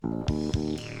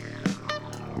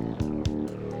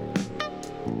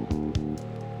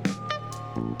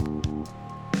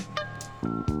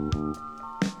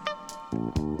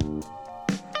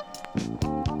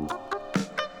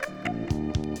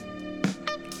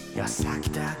Jag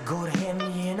sakta går hem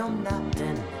genom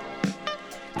natten.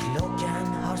 Klockan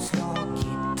har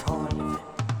slagit 12.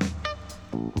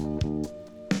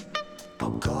 På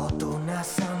gatorna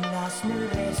samlas nu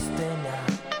resterna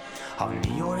av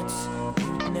nyårets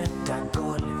utnötta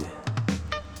golv.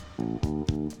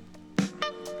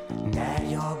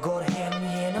 När jag går hem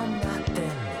genom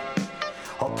natten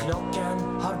och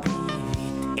klockan har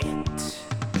blivit 1,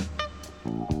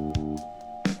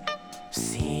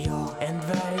 ser jag en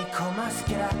dvärg komma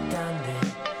skrattande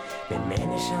med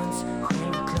människans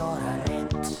självklara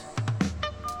rätt.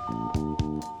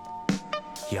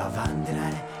 Jag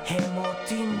vandrar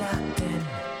hemåt i natten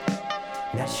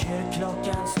när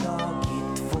kyrkklockan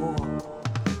slagit 2.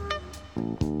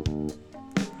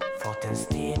 Fått en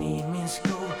sten i min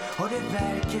sko och det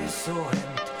verkar så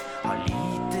ömt, har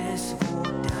lite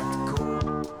svårt att gå.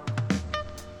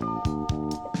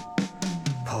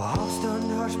 På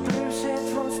avstånd hörs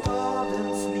bruset från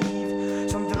stadens liv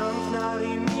som drunknar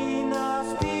i mina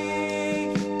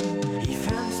steg. I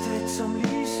fönstret som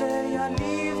lyser jag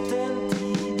levt en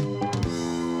tid,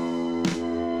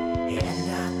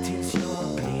 ända tills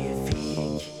jag blev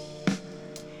feg.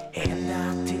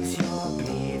 Ända tills jag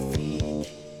blev feg.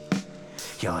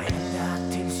 Ja,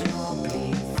 ända tills jag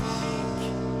blev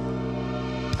feg.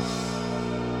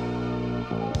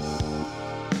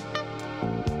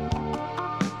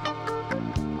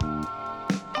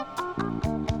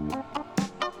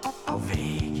 På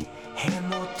väg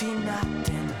hemåt i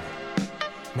natten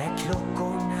när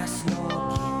klockorna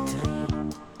slagit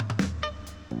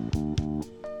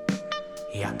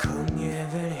 3. Jag kung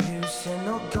över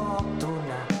husen och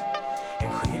gatorna,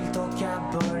 en skylt och jag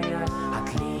börjar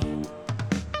att le.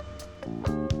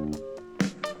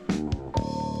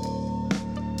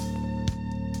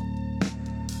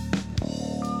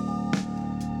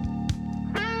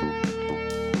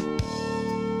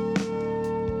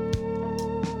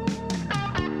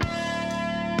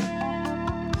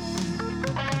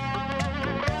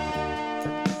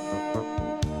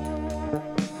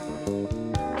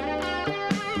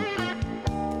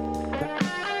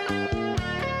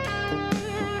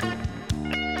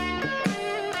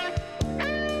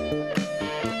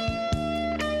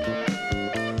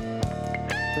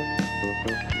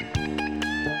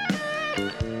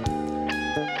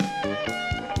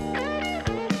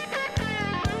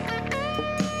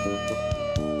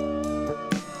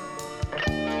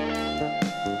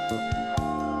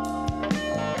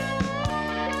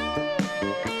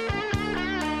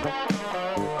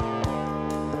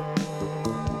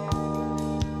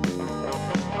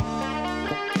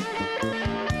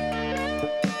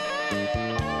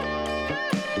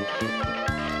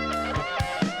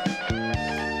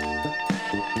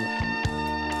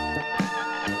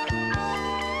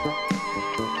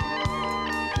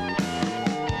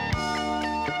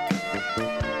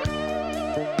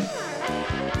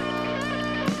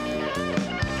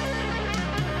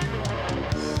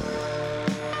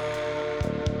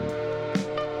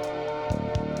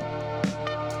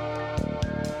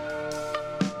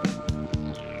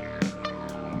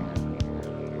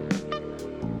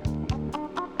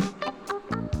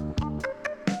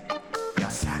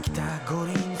 Går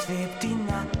insvept i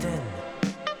natten,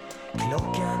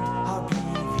 klockan har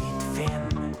blivit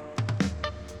 5.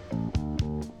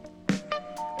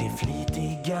 De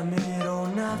flitiga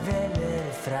myrorna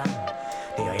väller fram,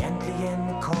 det har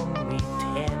äntligen kommit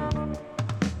hem.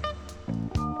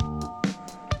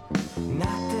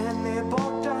 Natten är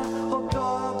borta och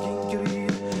dagen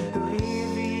gryr ur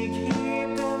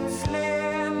evighetens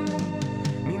slem.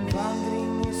 Min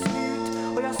vandring är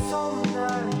slut och jag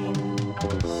somnar in.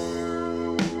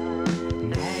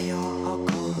 När jag har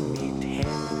kommit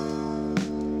hem,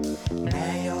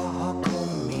 när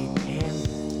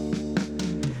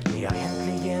jag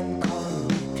äntligen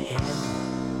kommit hem.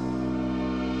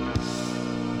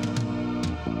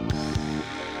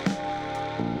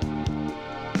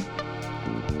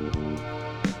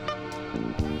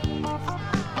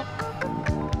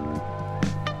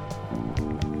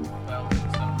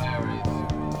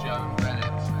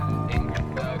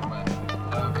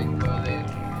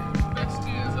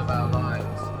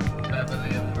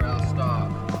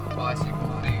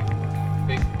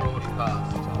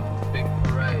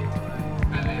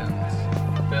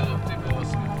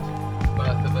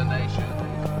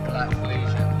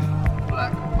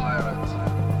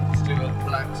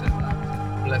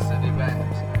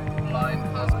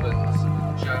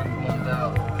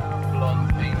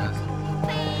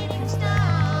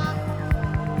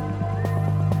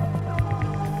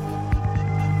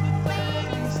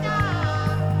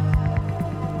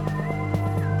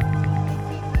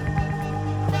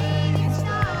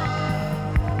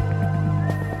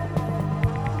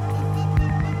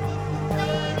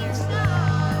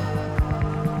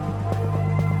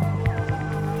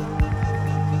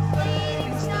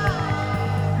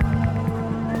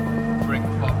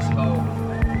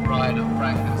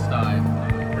 Frankenstein,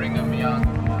 Brigham Young,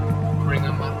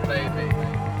 Brigham Up Baby,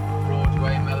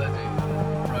 Broadway Melody,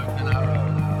 Broken Arrow,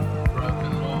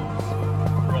 Broken Laws,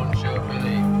 Broncho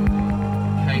Billy,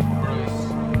 Kate Bruce,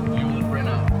 Yul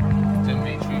Brynner,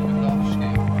 Dmitri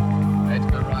Vygotsky,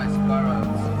 Edgar Rice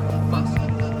Burroughs, Buster.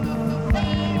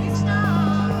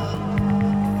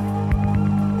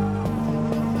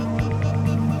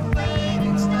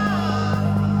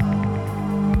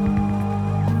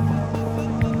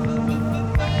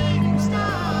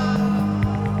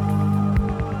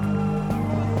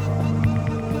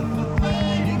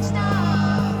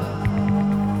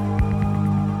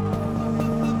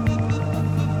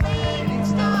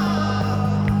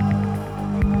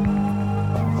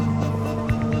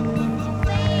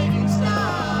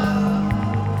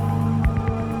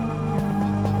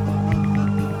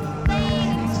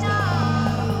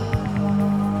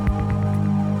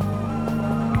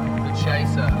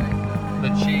 The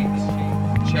Cheats,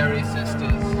 Cherry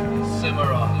Sisters,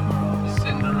 Cimarron,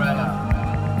 Cinderella,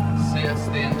 Circe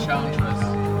the Enchantress,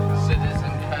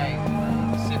 Citizen Kane,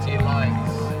 City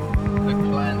Lights, The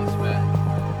Klansmen,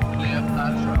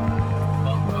 Cleopatra,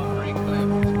 Montgomery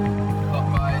Clift,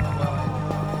 Cockeyed Dwelling,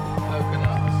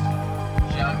 Coconuts,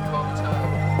 Jean Cocteau,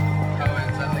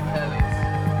 Coens and the Kellys,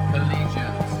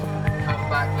 Collegians, Come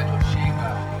Back Little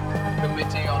Sheba,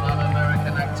 Committee on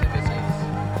Un-American Activities,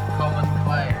 Common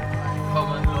Claim,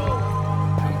 Common Law,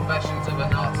 Confessions of a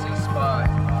Nazi Spy,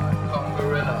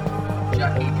 Gorilla,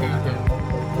 Jackie Coogan.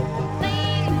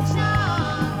 Fading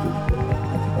Star.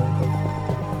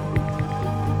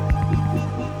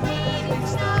 Fading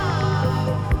Star.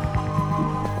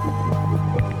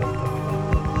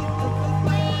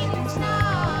 Fading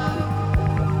Star.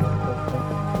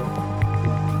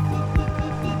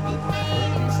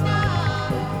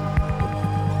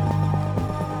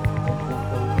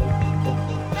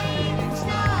 Fading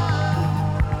Star.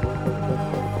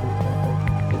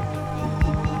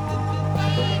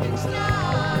 Fading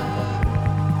Star.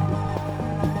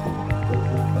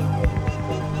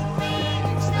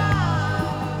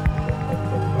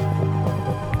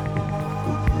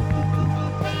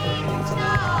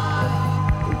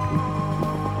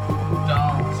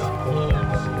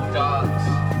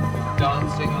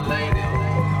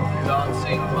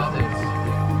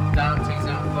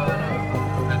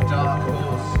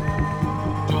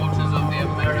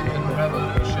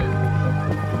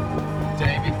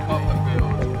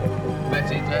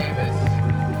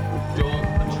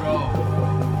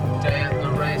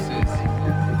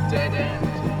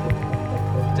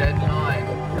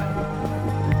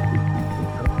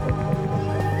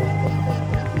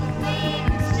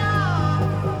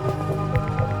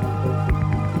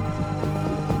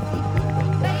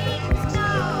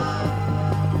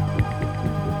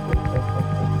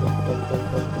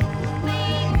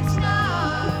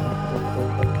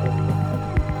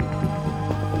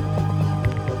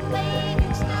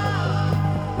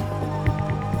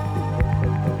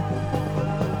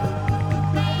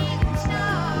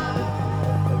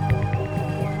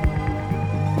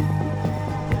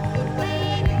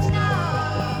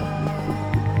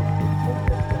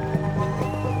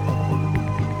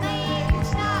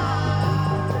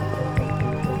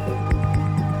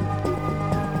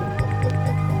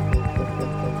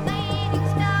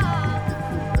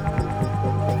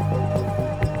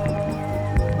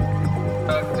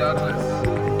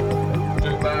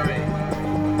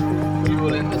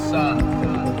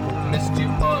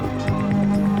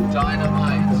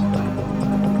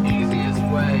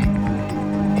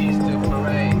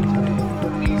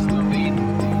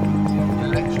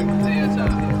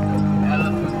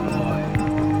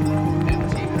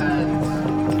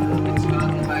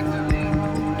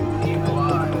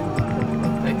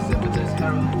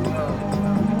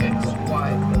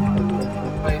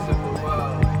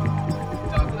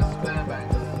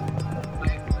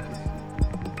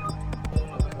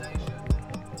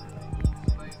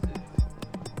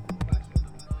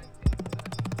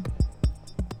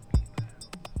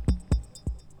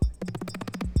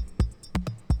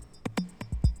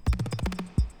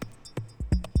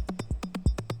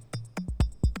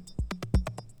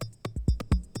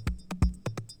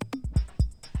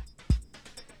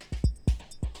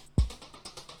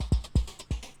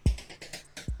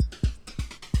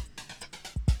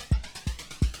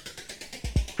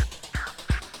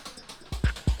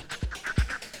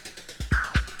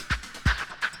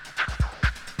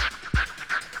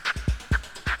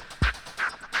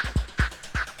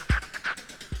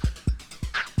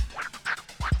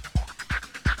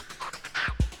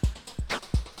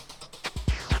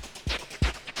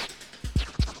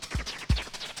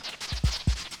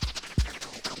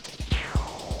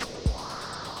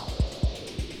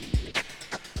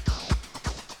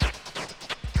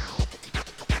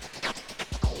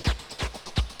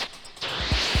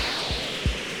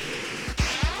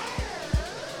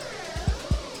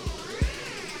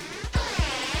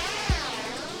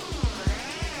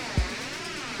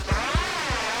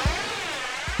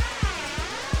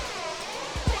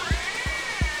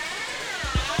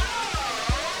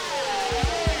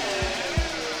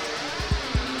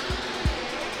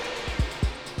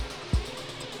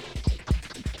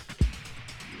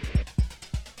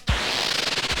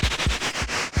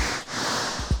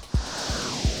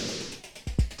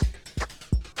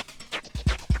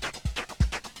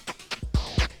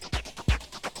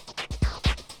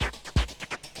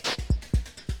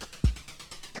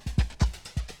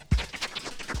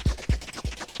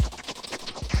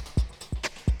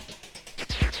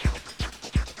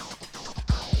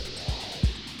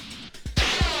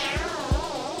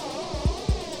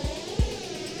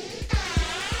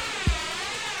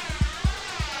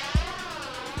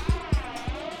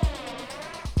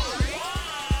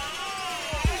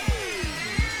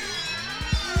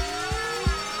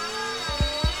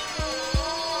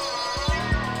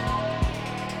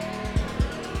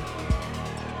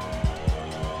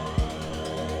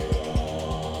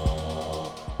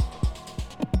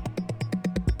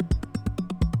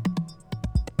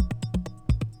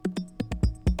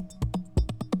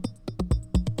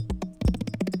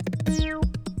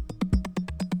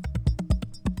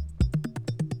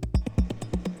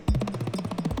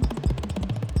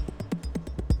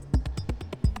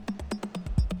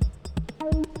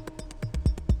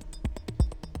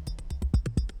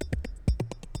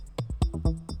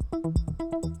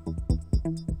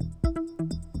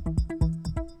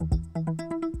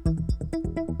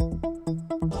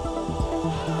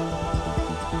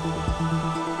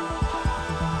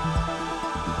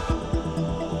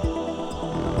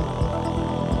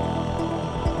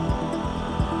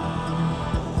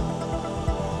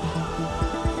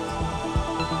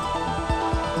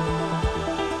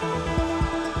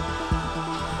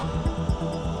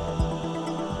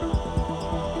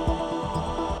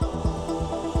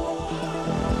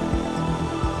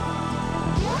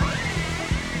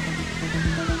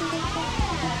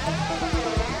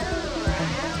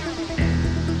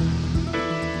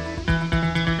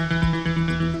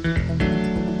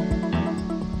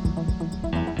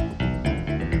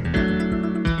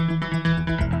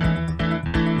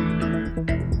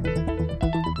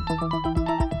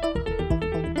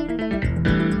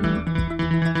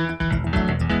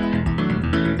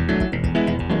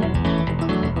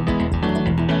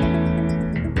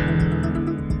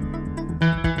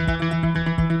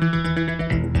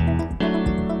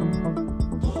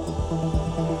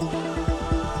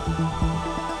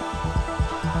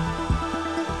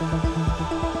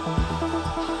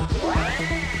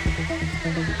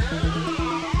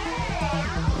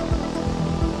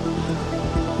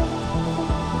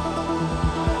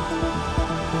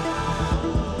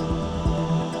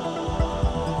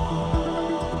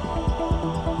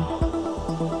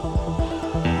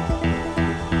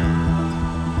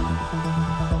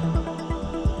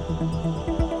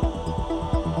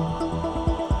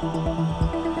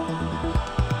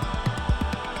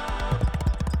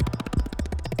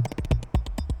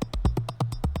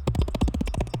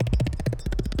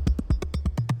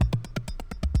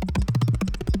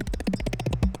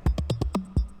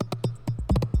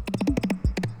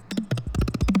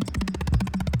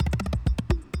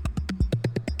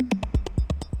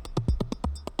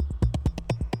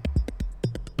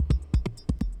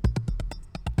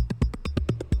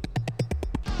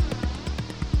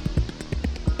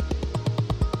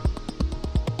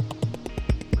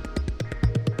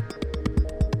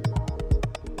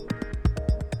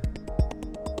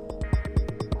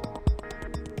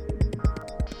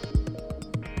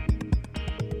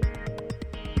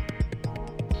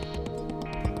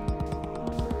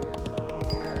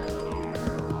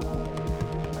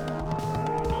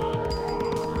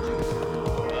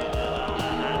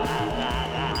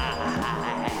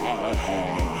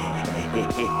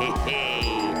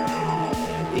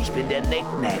 Ich bin der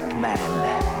Knick-Knack-Man.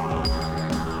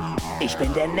 Ich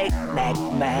bin der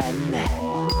Knick-Knack-Man.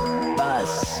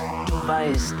 Was? Du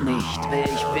weißt nicht, wer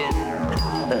ich bin.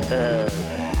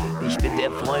 Ich bin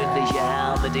der freundliche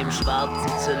Herr mit dem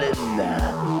schwarzen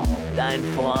Zylinder. Dein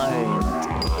Freund,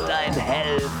 dein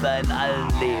Helfer in allen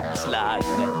Lebenslagen.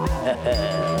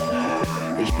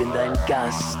 Ich bin dein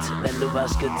Gast, wenn du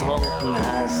was getrunken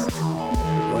hast.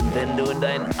 Und wenn du in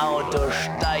dein Auto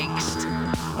steigst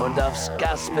und aufs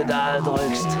Gaspedal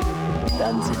drückst,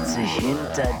 dann sitze ich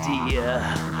hinter dir.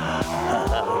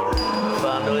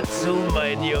 Fahr nur zu,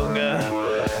 mein Junge.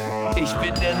 Ich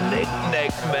bin der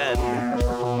Knick-Knack-Man.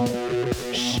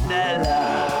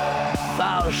 Schneller,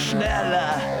 fahr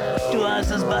schneller. Du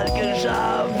hast es bald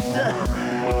geschafft.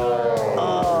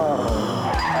 Oh.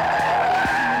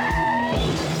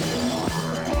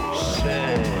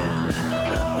 Schön.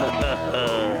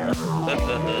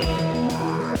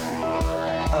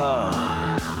 Oh.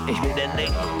 Ich bin der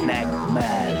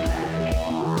Knick-Knack-Man.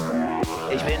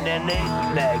 Ich bin der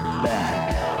Knick-Knack-Man.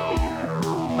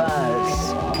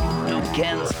 Was? Du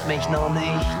kennst mich noch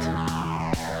nicht?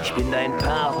 Ich bin dein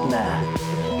Partner,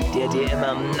 der dir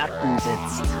immer im Nacken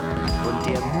sitzt und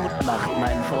dir Mut macht,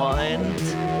 mein Freund.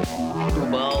 Du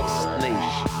brauchst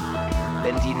mich,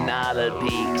 wenn die Nadel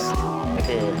piekst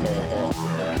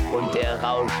und der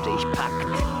Rausch dich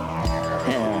packt.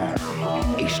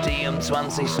 Ich stehe im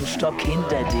 20. Stock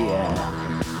hinter dir,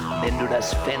 wenn du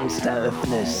das Fenster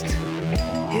öffnest.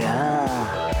 Ja,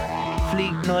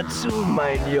 flieg nur zu,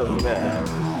 mein Junge.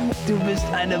 Du bist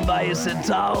eine weiße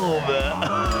Taube.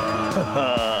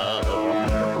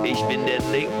 Ich bin der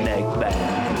Knick-Knack-Man.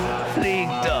 Flieg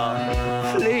doch,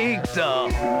 flieg doch.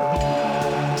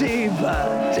 Tiefer,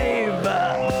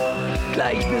 tiefer.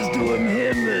 Gleich bist du im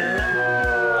Himmel.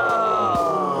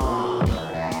 Oh,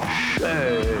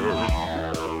 schön,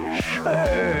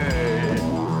 schön.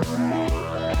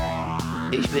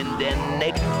 Ich bin der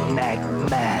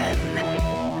Knick-Knack-Man.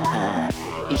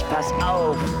 Ich pass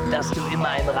auf, dass du immer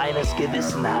ein reines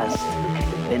Gewissen hast,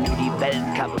 wenn du die Welt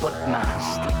kaputt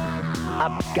machst,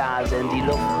 Abgase in die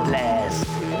Luft bläst,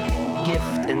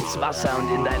 Gift ins Wasser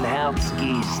und in dein Herz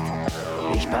gießt.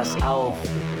 Ich pass auf,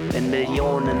 wenn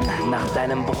Millionen nach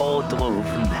deinem Brot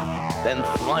rufen, wenn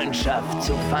Freundschaft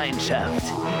zu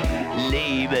Feindschaft,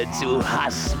 Liebe zu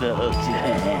Hass wird.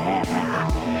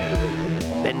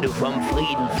 Wenn du vom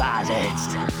Frieden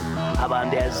faselst, aber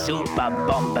an der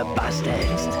Superbombe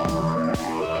bastelst.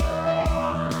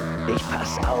 Ich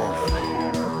pass auf,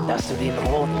 dass du den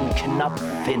roten Knopf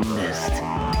findest.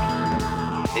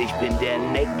 Ich bin der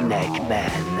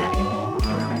Knick-Knack-Man.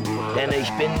 Denn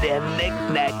ich bin der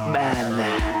Knick-Knack-Man.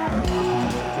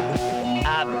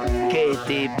 Ab geht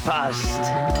die Post.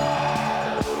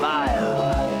 5,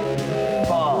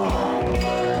 4,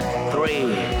 3,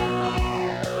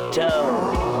 2,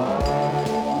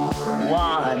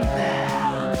 1,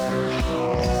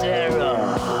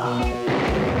 0.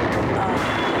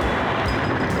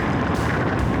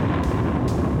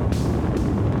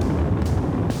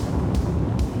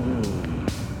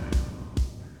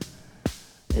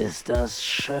 Ist das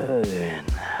schön.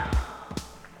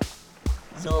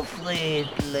 So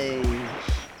friedlich.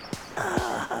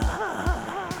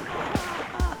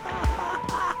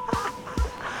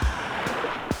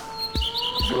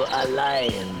 So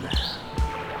allein.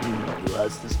 Du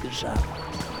hast es geschafft.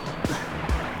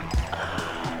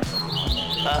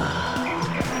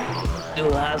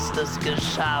 Du hast es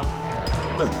geschafft.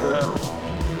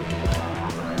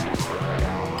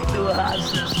 Du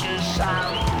hast es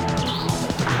geschafft.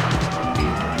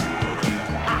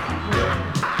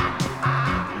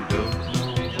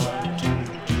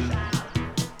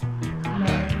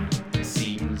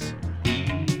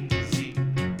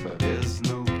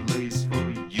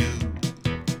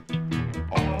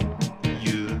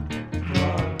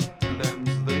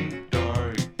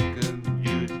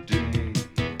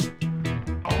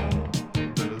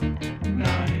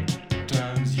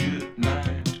 Times you at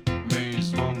night,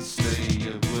 maze won't stay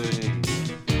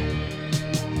away.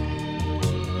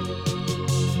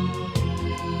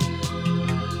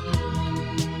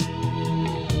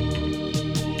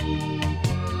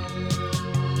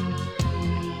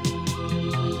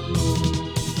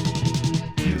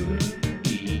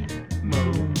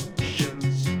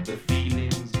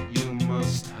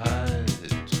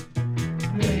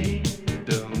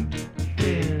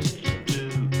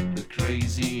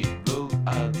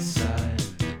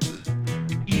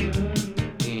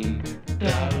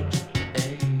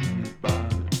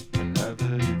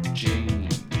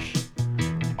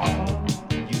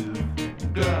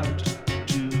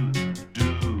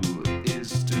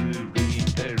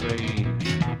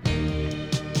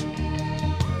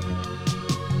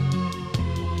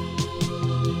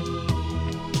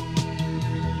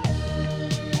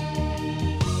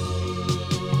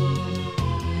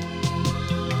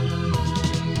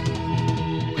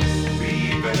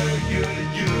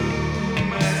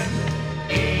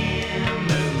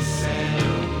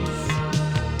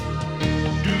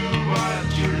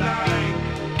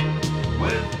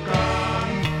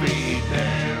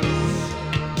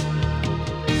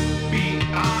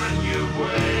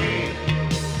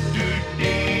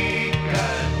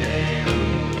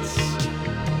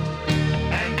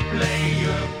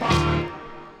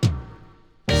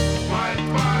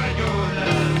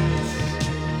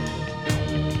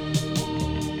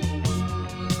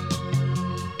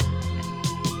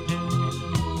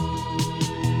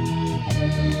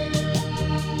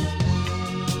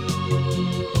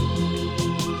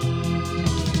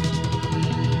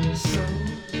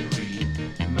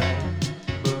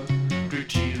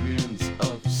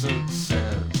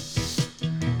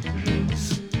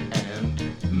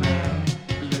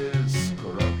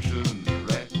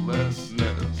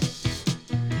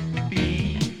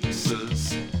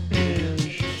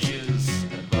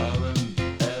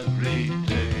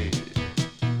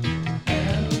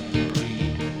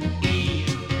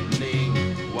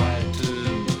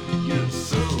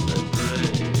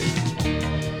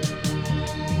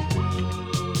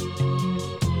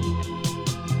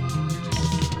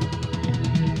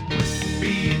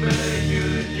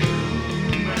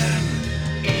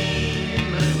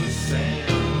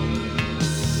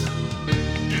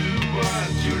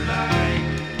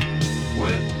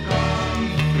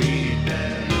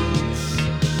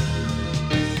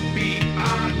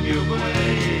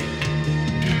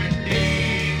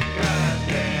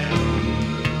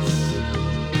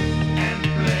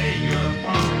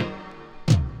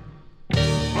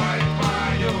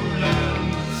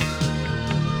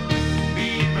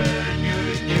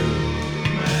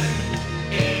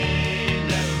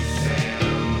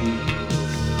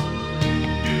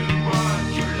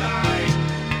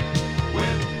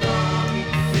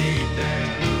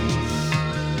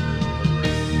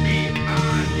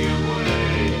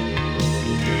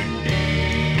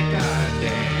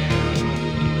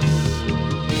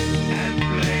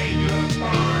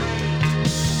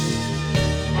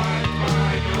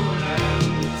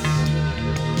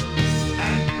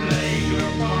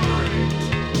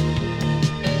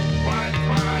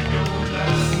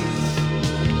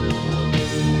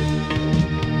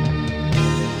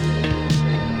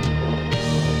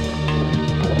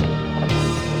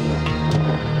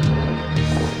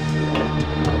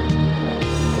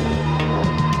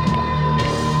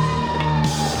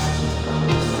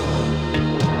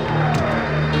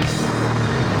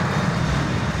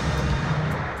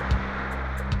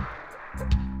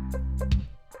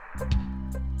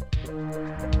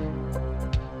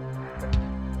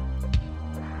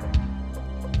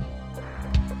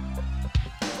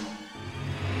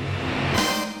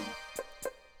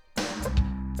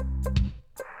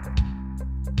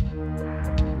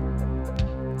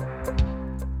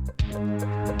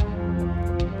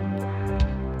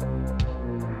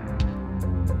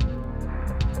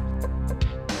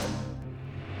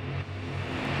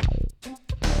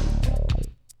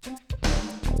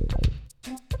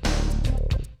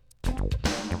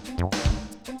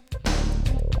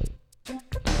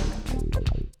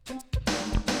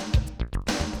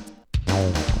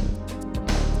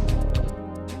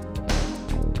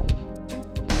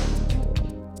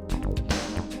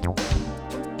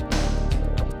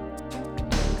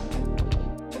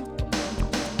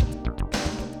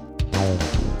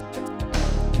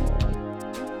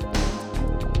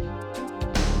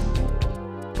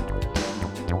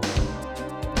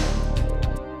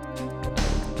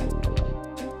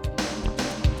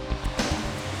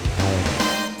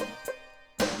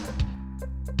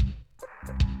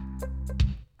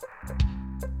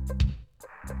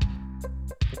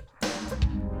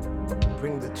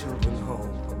 Bring the children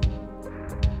home.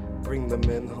 Bring the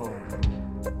men home.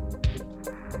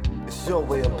 It's your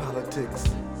way of politics,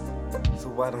 so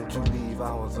why don't you leave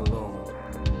ours alone?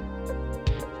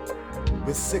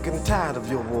 We're sick and tired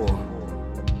of your war,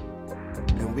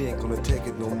 and we ain't gonna take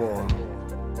it no more.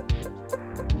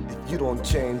 If you don't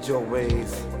change your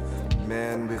ways,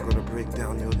 man, we're gonna break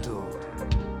down your door.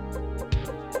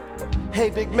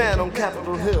 Hey, big man on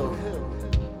Capitol Hill,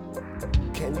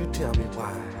 can you tell me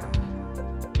why?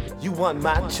 You want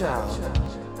my child.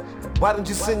 Why don't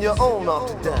you send your own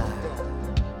off to die?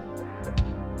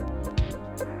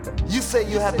 You say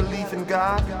you have belief in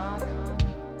God.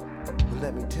 Well,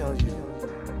 let me tell you,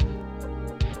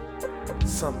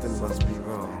 something must be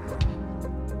wrong.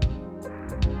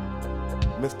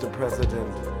 Mr.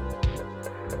 President,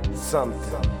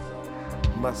 something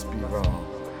must be wrong.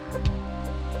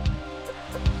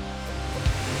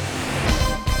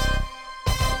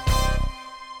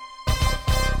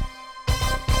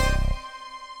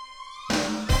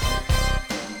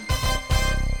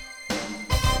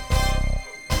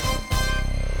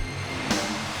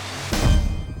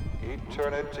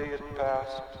 Eternity had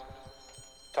passed.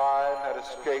 Time had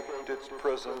escaped its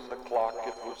prison. The clock,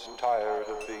 it was tired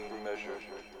of being measured.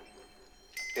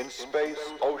 In space,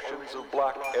 oceans of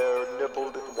black air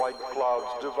nibbled at white clouds,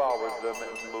 devoured them,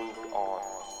 and moved on.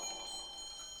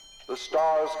 The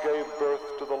stars gave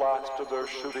birth to the last of their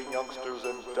shooting youngsters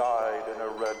and died in a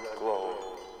red glow.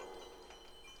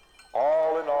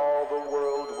 All in all, the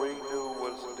world we knew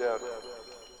was dead.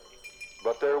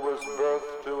 But there was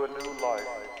birth to a new life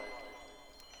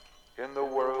in the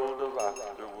world of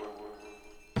afterward.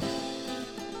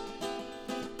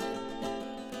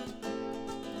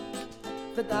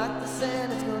 The doctor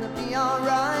said it's gonna be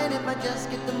alright if I just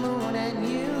get the moon and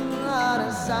you out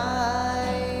of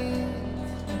sight.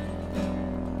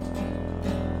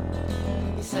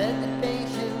 He said that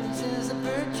patience is a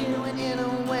virtue, and in a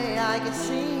way I could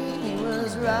see he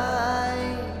was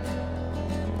right.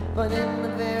 But in the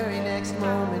very next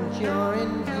moment you're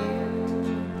in view,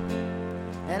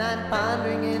 and I'm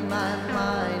pondering in my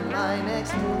mind my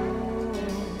next move.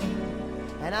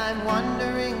 And I'm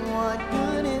wondering what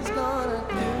good it's gonna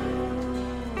do.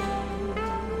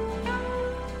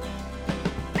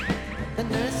 The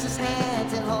nurses had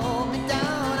to hold me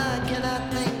down. I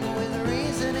cannot think with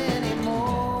reason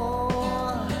anymore.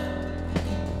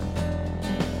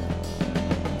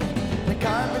 The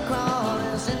carpet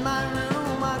crawlers in my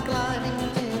room are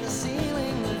climbing to the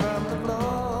ceiling from the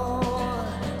floor.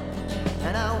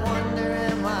 And I wonder,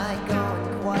 am I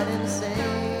going quite insane?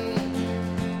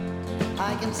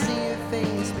 I can see your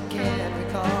face but can't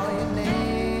recall your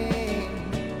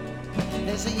name.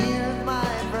 There's a year of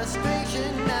my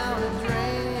frustration down the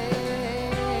drain.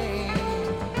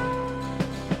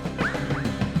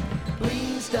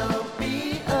 Please don't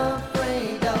be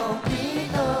afraid, don't be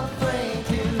afraid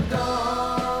to go.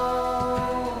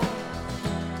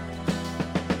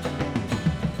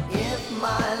 If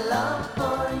my love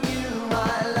for you,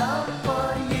 my love for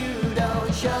you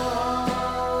don't show,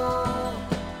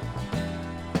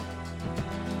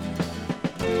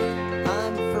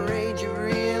 I'm afraid you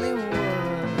really would.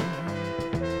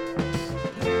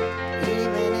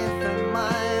 Even if for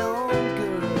my own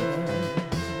good.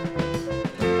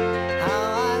 How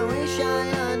I wish I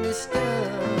understood.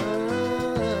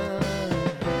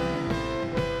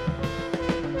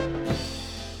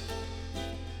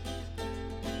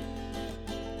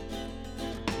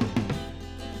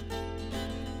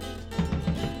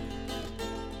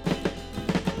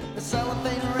 The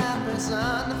cellophane wrappers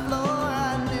on the floor,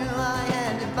 I knew I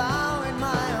had devoured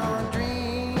my own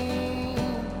dream.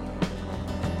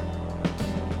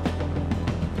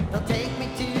 They'll take me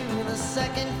to the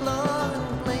second floor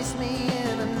and place me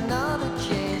in another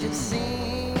change of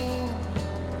scene.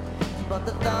 But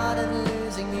the thought of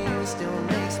losing you still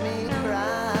makes me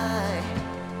cry.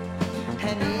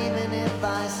 And even if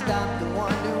I stop to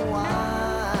wonder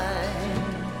why,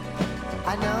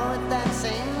 I know at that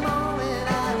same moment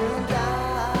I will die.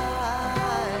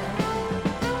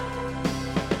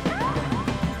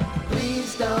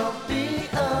 Please don't be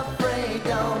afraid,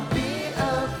 don't be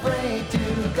afraid to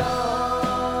go.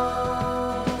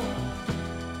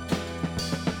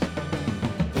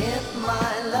 If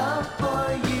my love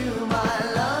for you, my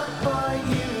love for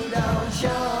you don't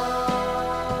show,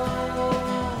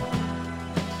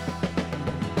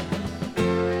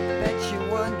 bet you're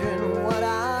wondering what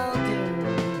I'll do.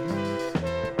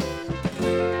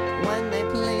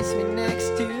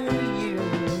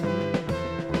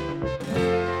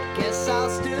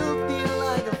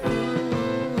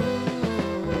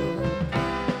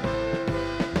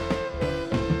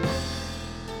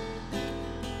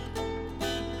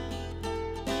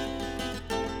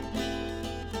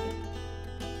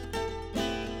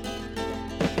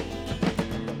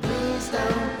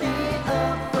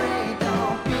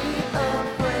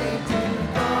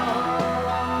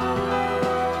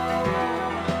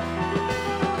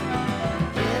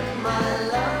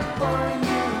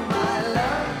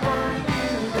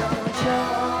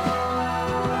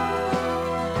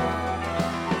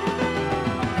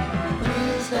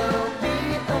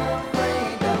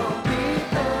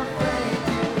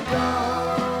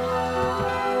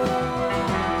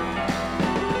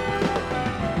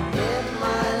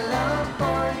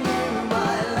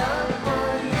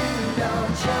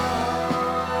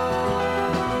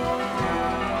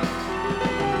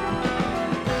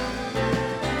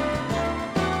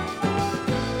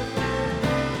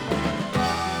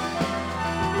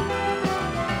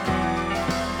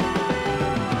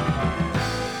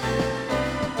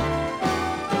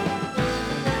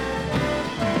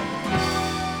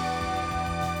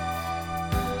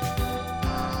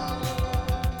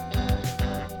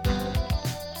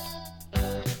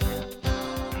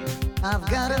 I've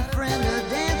got a friend, a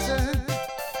dancer.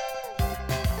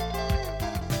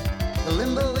 The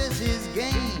limbo is his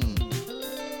game.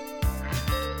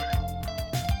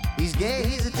 He's gay,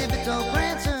 he's a tippy-toe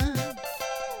prancer.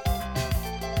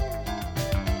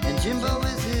 And Jimbo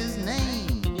is his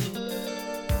name.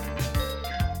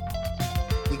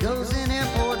 He goes in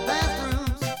airport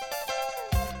bathrooms.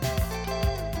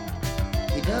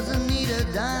 He doesn't need a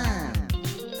dime.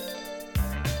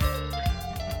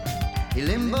 He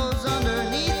limbos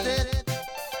underneath it.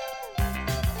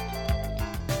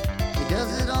 He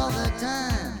does it all the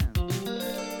time.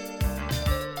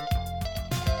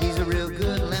 He's a real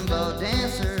good limbo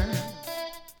dancer.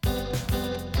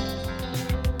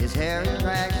 His hair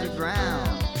drags the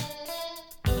ground.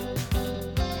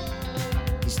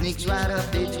 He sneaks right up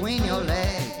between your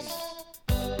legs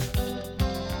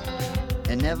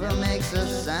and never makes a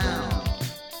sound.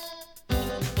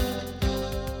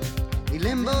 He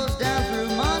limbos down through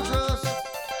Montrose.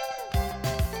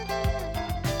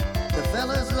 The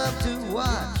fellas love to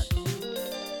watch.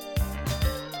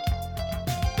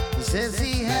 He says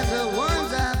he has a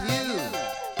worm's eye view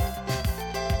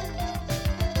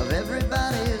of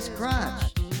everybody's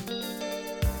crotch.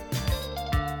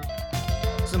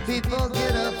 Some people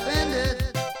get offended.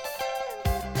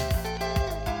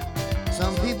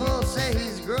 Some people say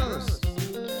he's gross.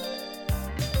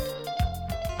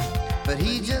 But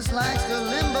he just likes to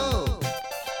limbo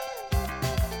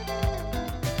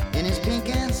in his pink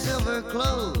and silver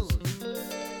clothes.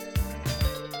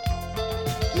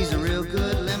 He's a real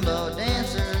good limbo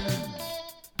dancer.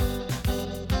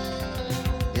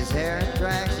 His hair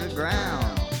drags the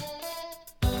ground.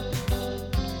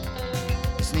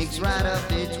 He sneaks right up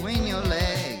between your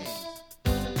legs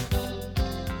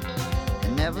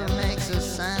and never makes a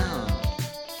sound.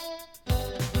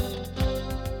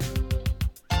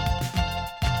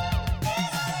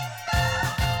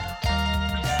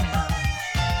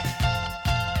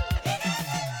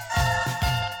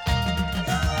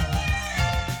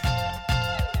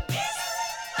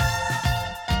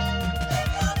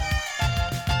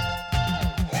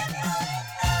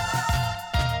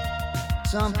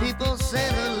 Some people say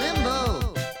the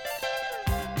limbo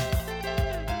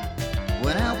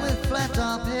went out with flat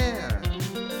top hair,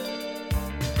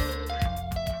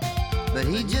 but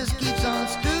he just keeps on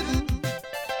scooting.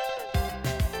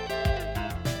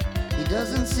 He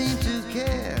doesn't seem to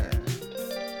care.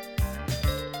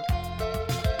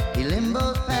 He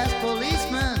limbos past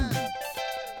policemen.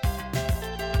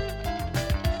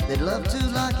 They'd love to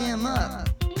lock him up,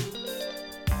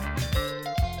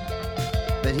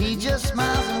 but he just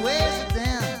smiles and waves at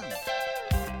them.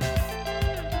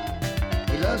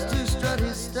 He loves to strut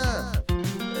his stuff.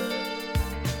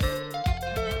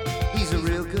 He's a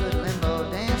real good limbo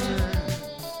dancer.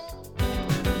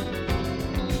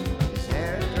 His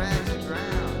hair drags the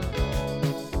ground.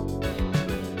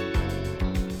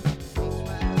 Sneaks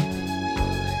right up between your legs.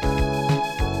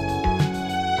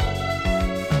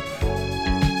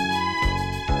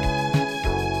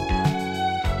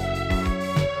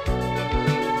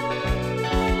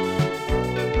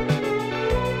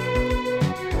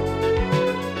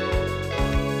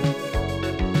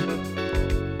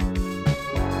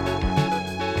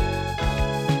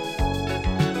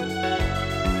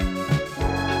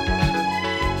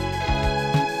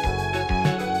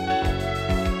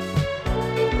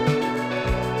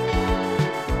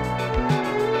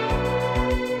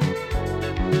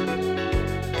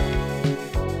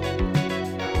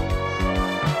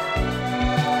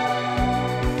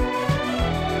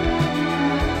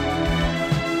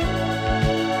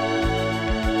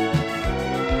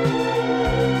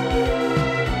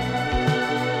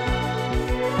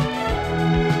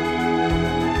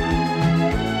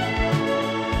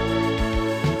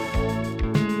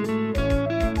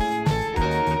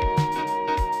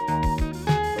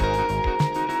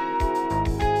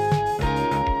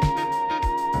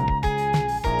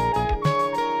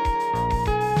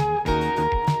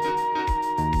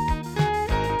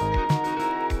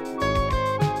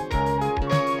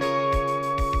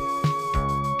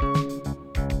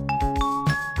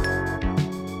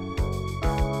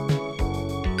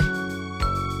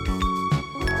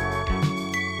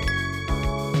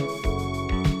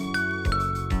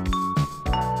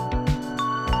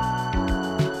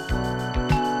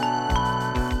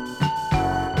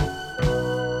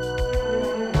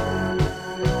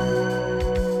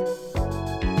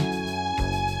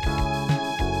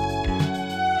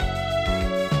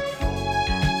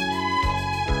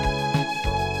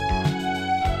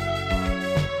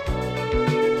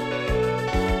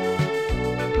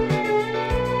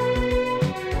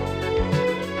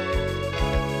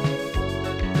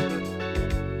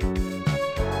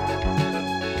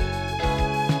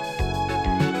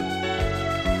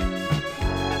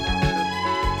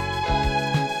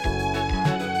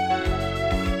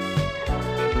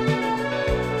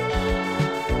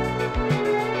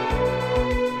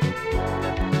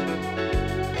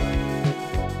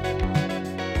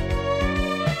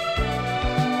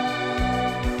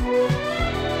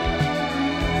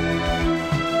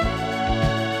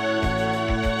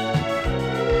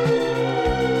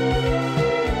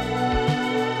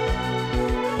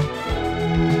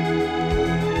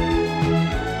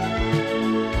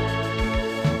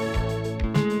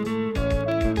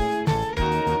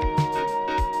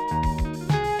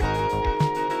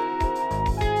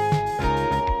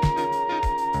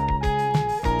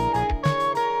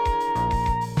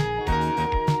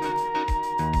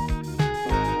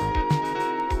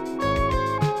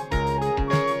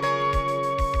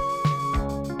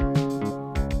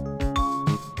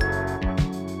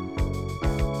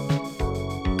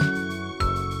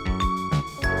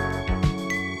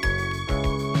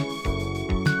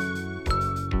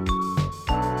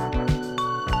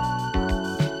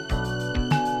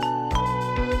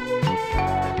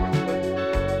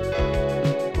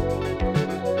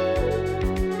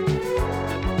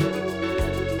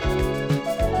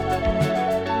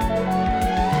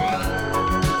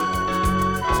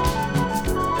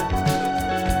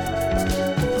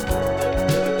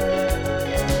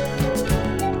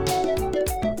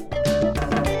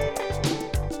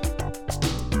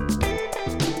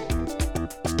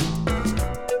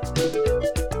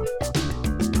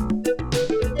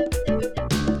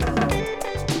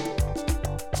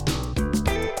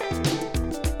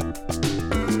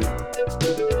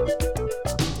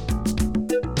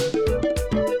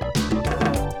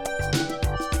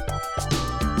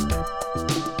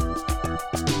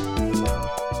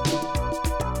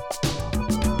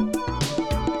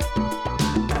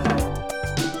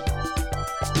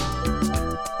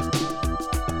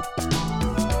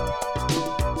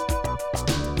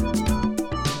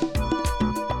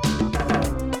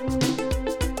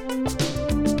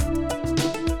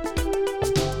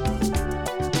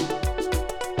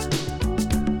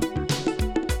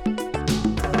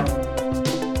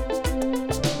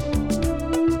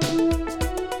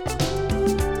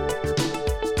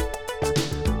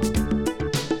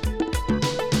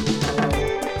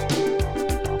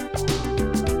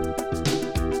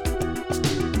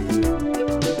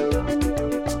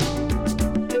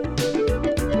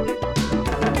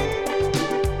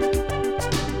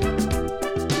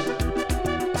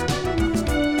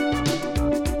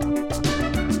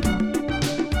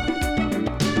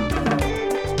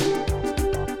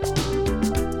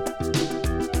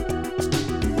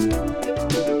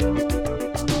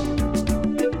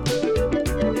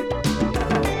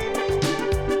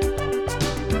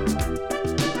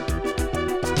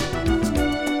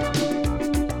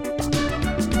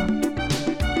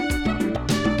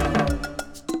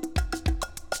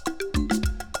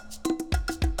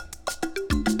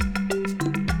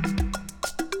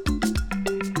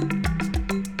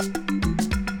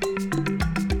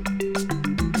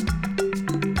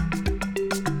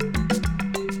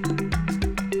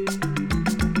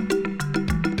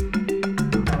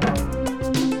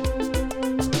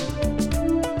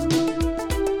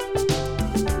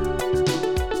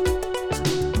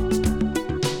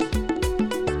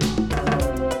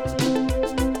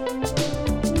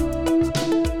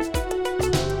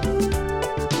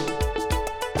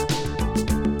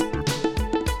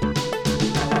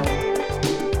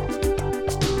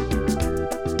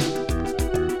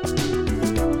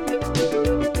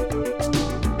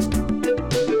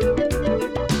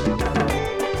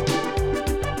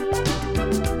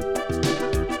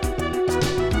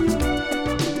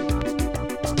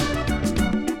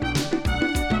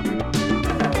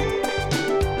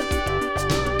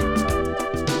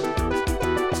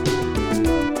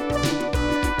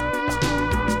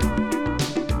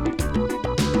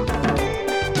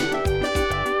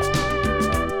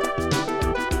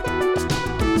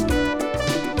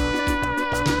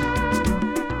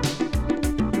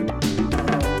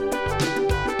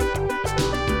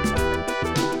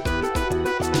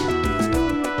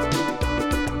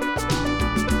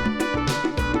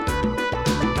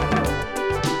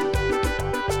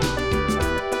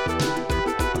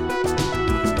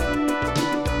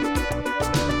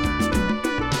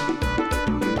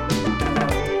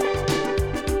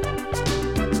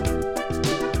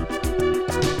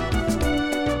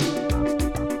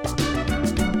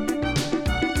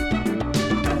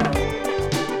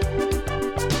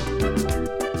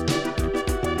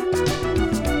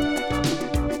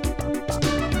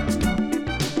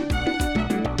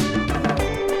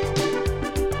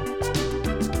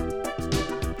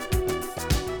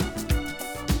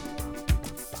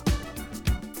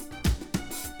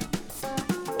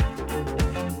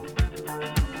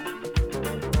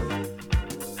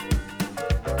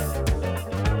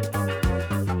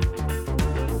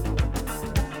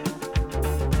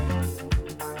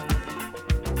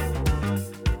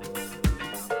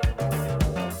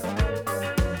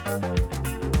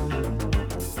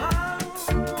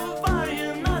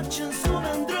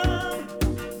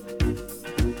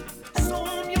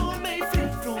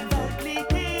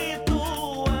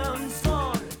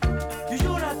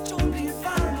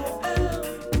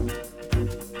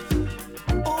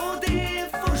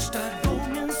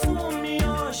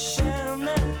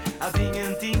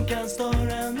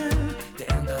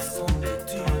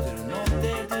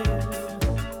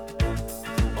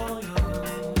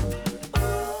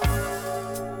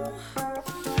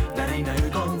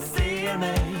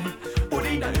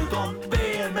 dina ögon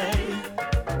ber mig.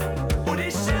 Och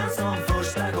det känns som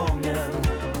första gången.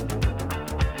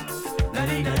 När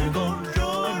dina ögon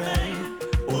rör mig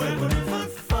och ögonen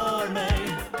förför mig.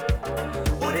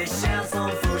 Och det känns som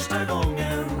första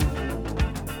gången.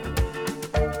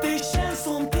 Det känns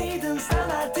som tiden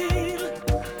stannar till.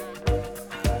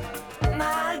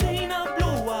 När dina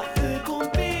blåa ögon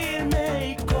ber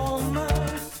mig komma.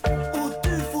 Och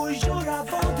du får göra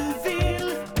vad du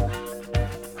vill.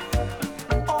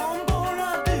 Om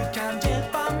bara du kan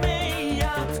hjälpa mig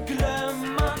att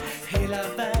glömma hela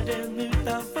världen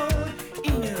utanför.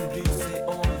 Ingen bryr sig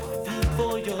om vad vi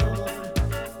två gör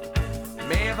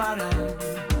med varann.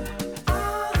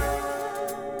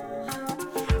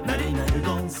 När dina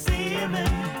ögon ser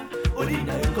mig och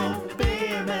dina ögon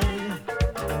ber mig.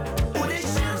 Och det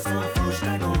känns som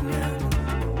första gången.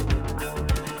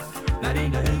 När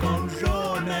dina ögon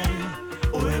rör mig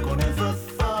och ögonen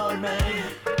förför mig.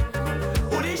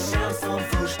 Och det känns som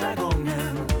första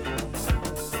gången.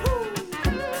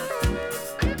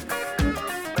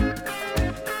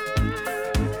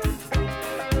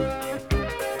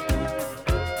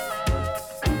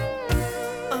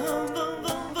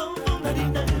 När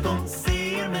dina ögon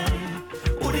ser mig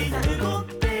och dina ögon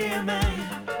ber mig.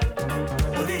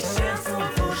 Och det känns som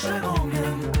första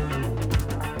gången.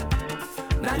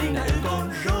 När dina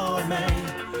ögon rör mig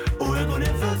och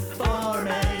ögonen förför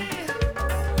mig.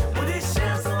 Och det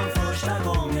känns som första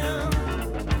gången.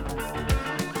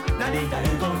 När dina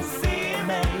ögon ser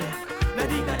mig, när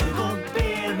dina ögon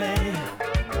ber mig.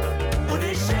 Och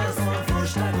det känns som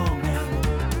första gången.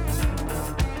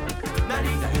 När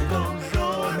dina ögon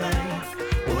rör mig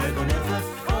och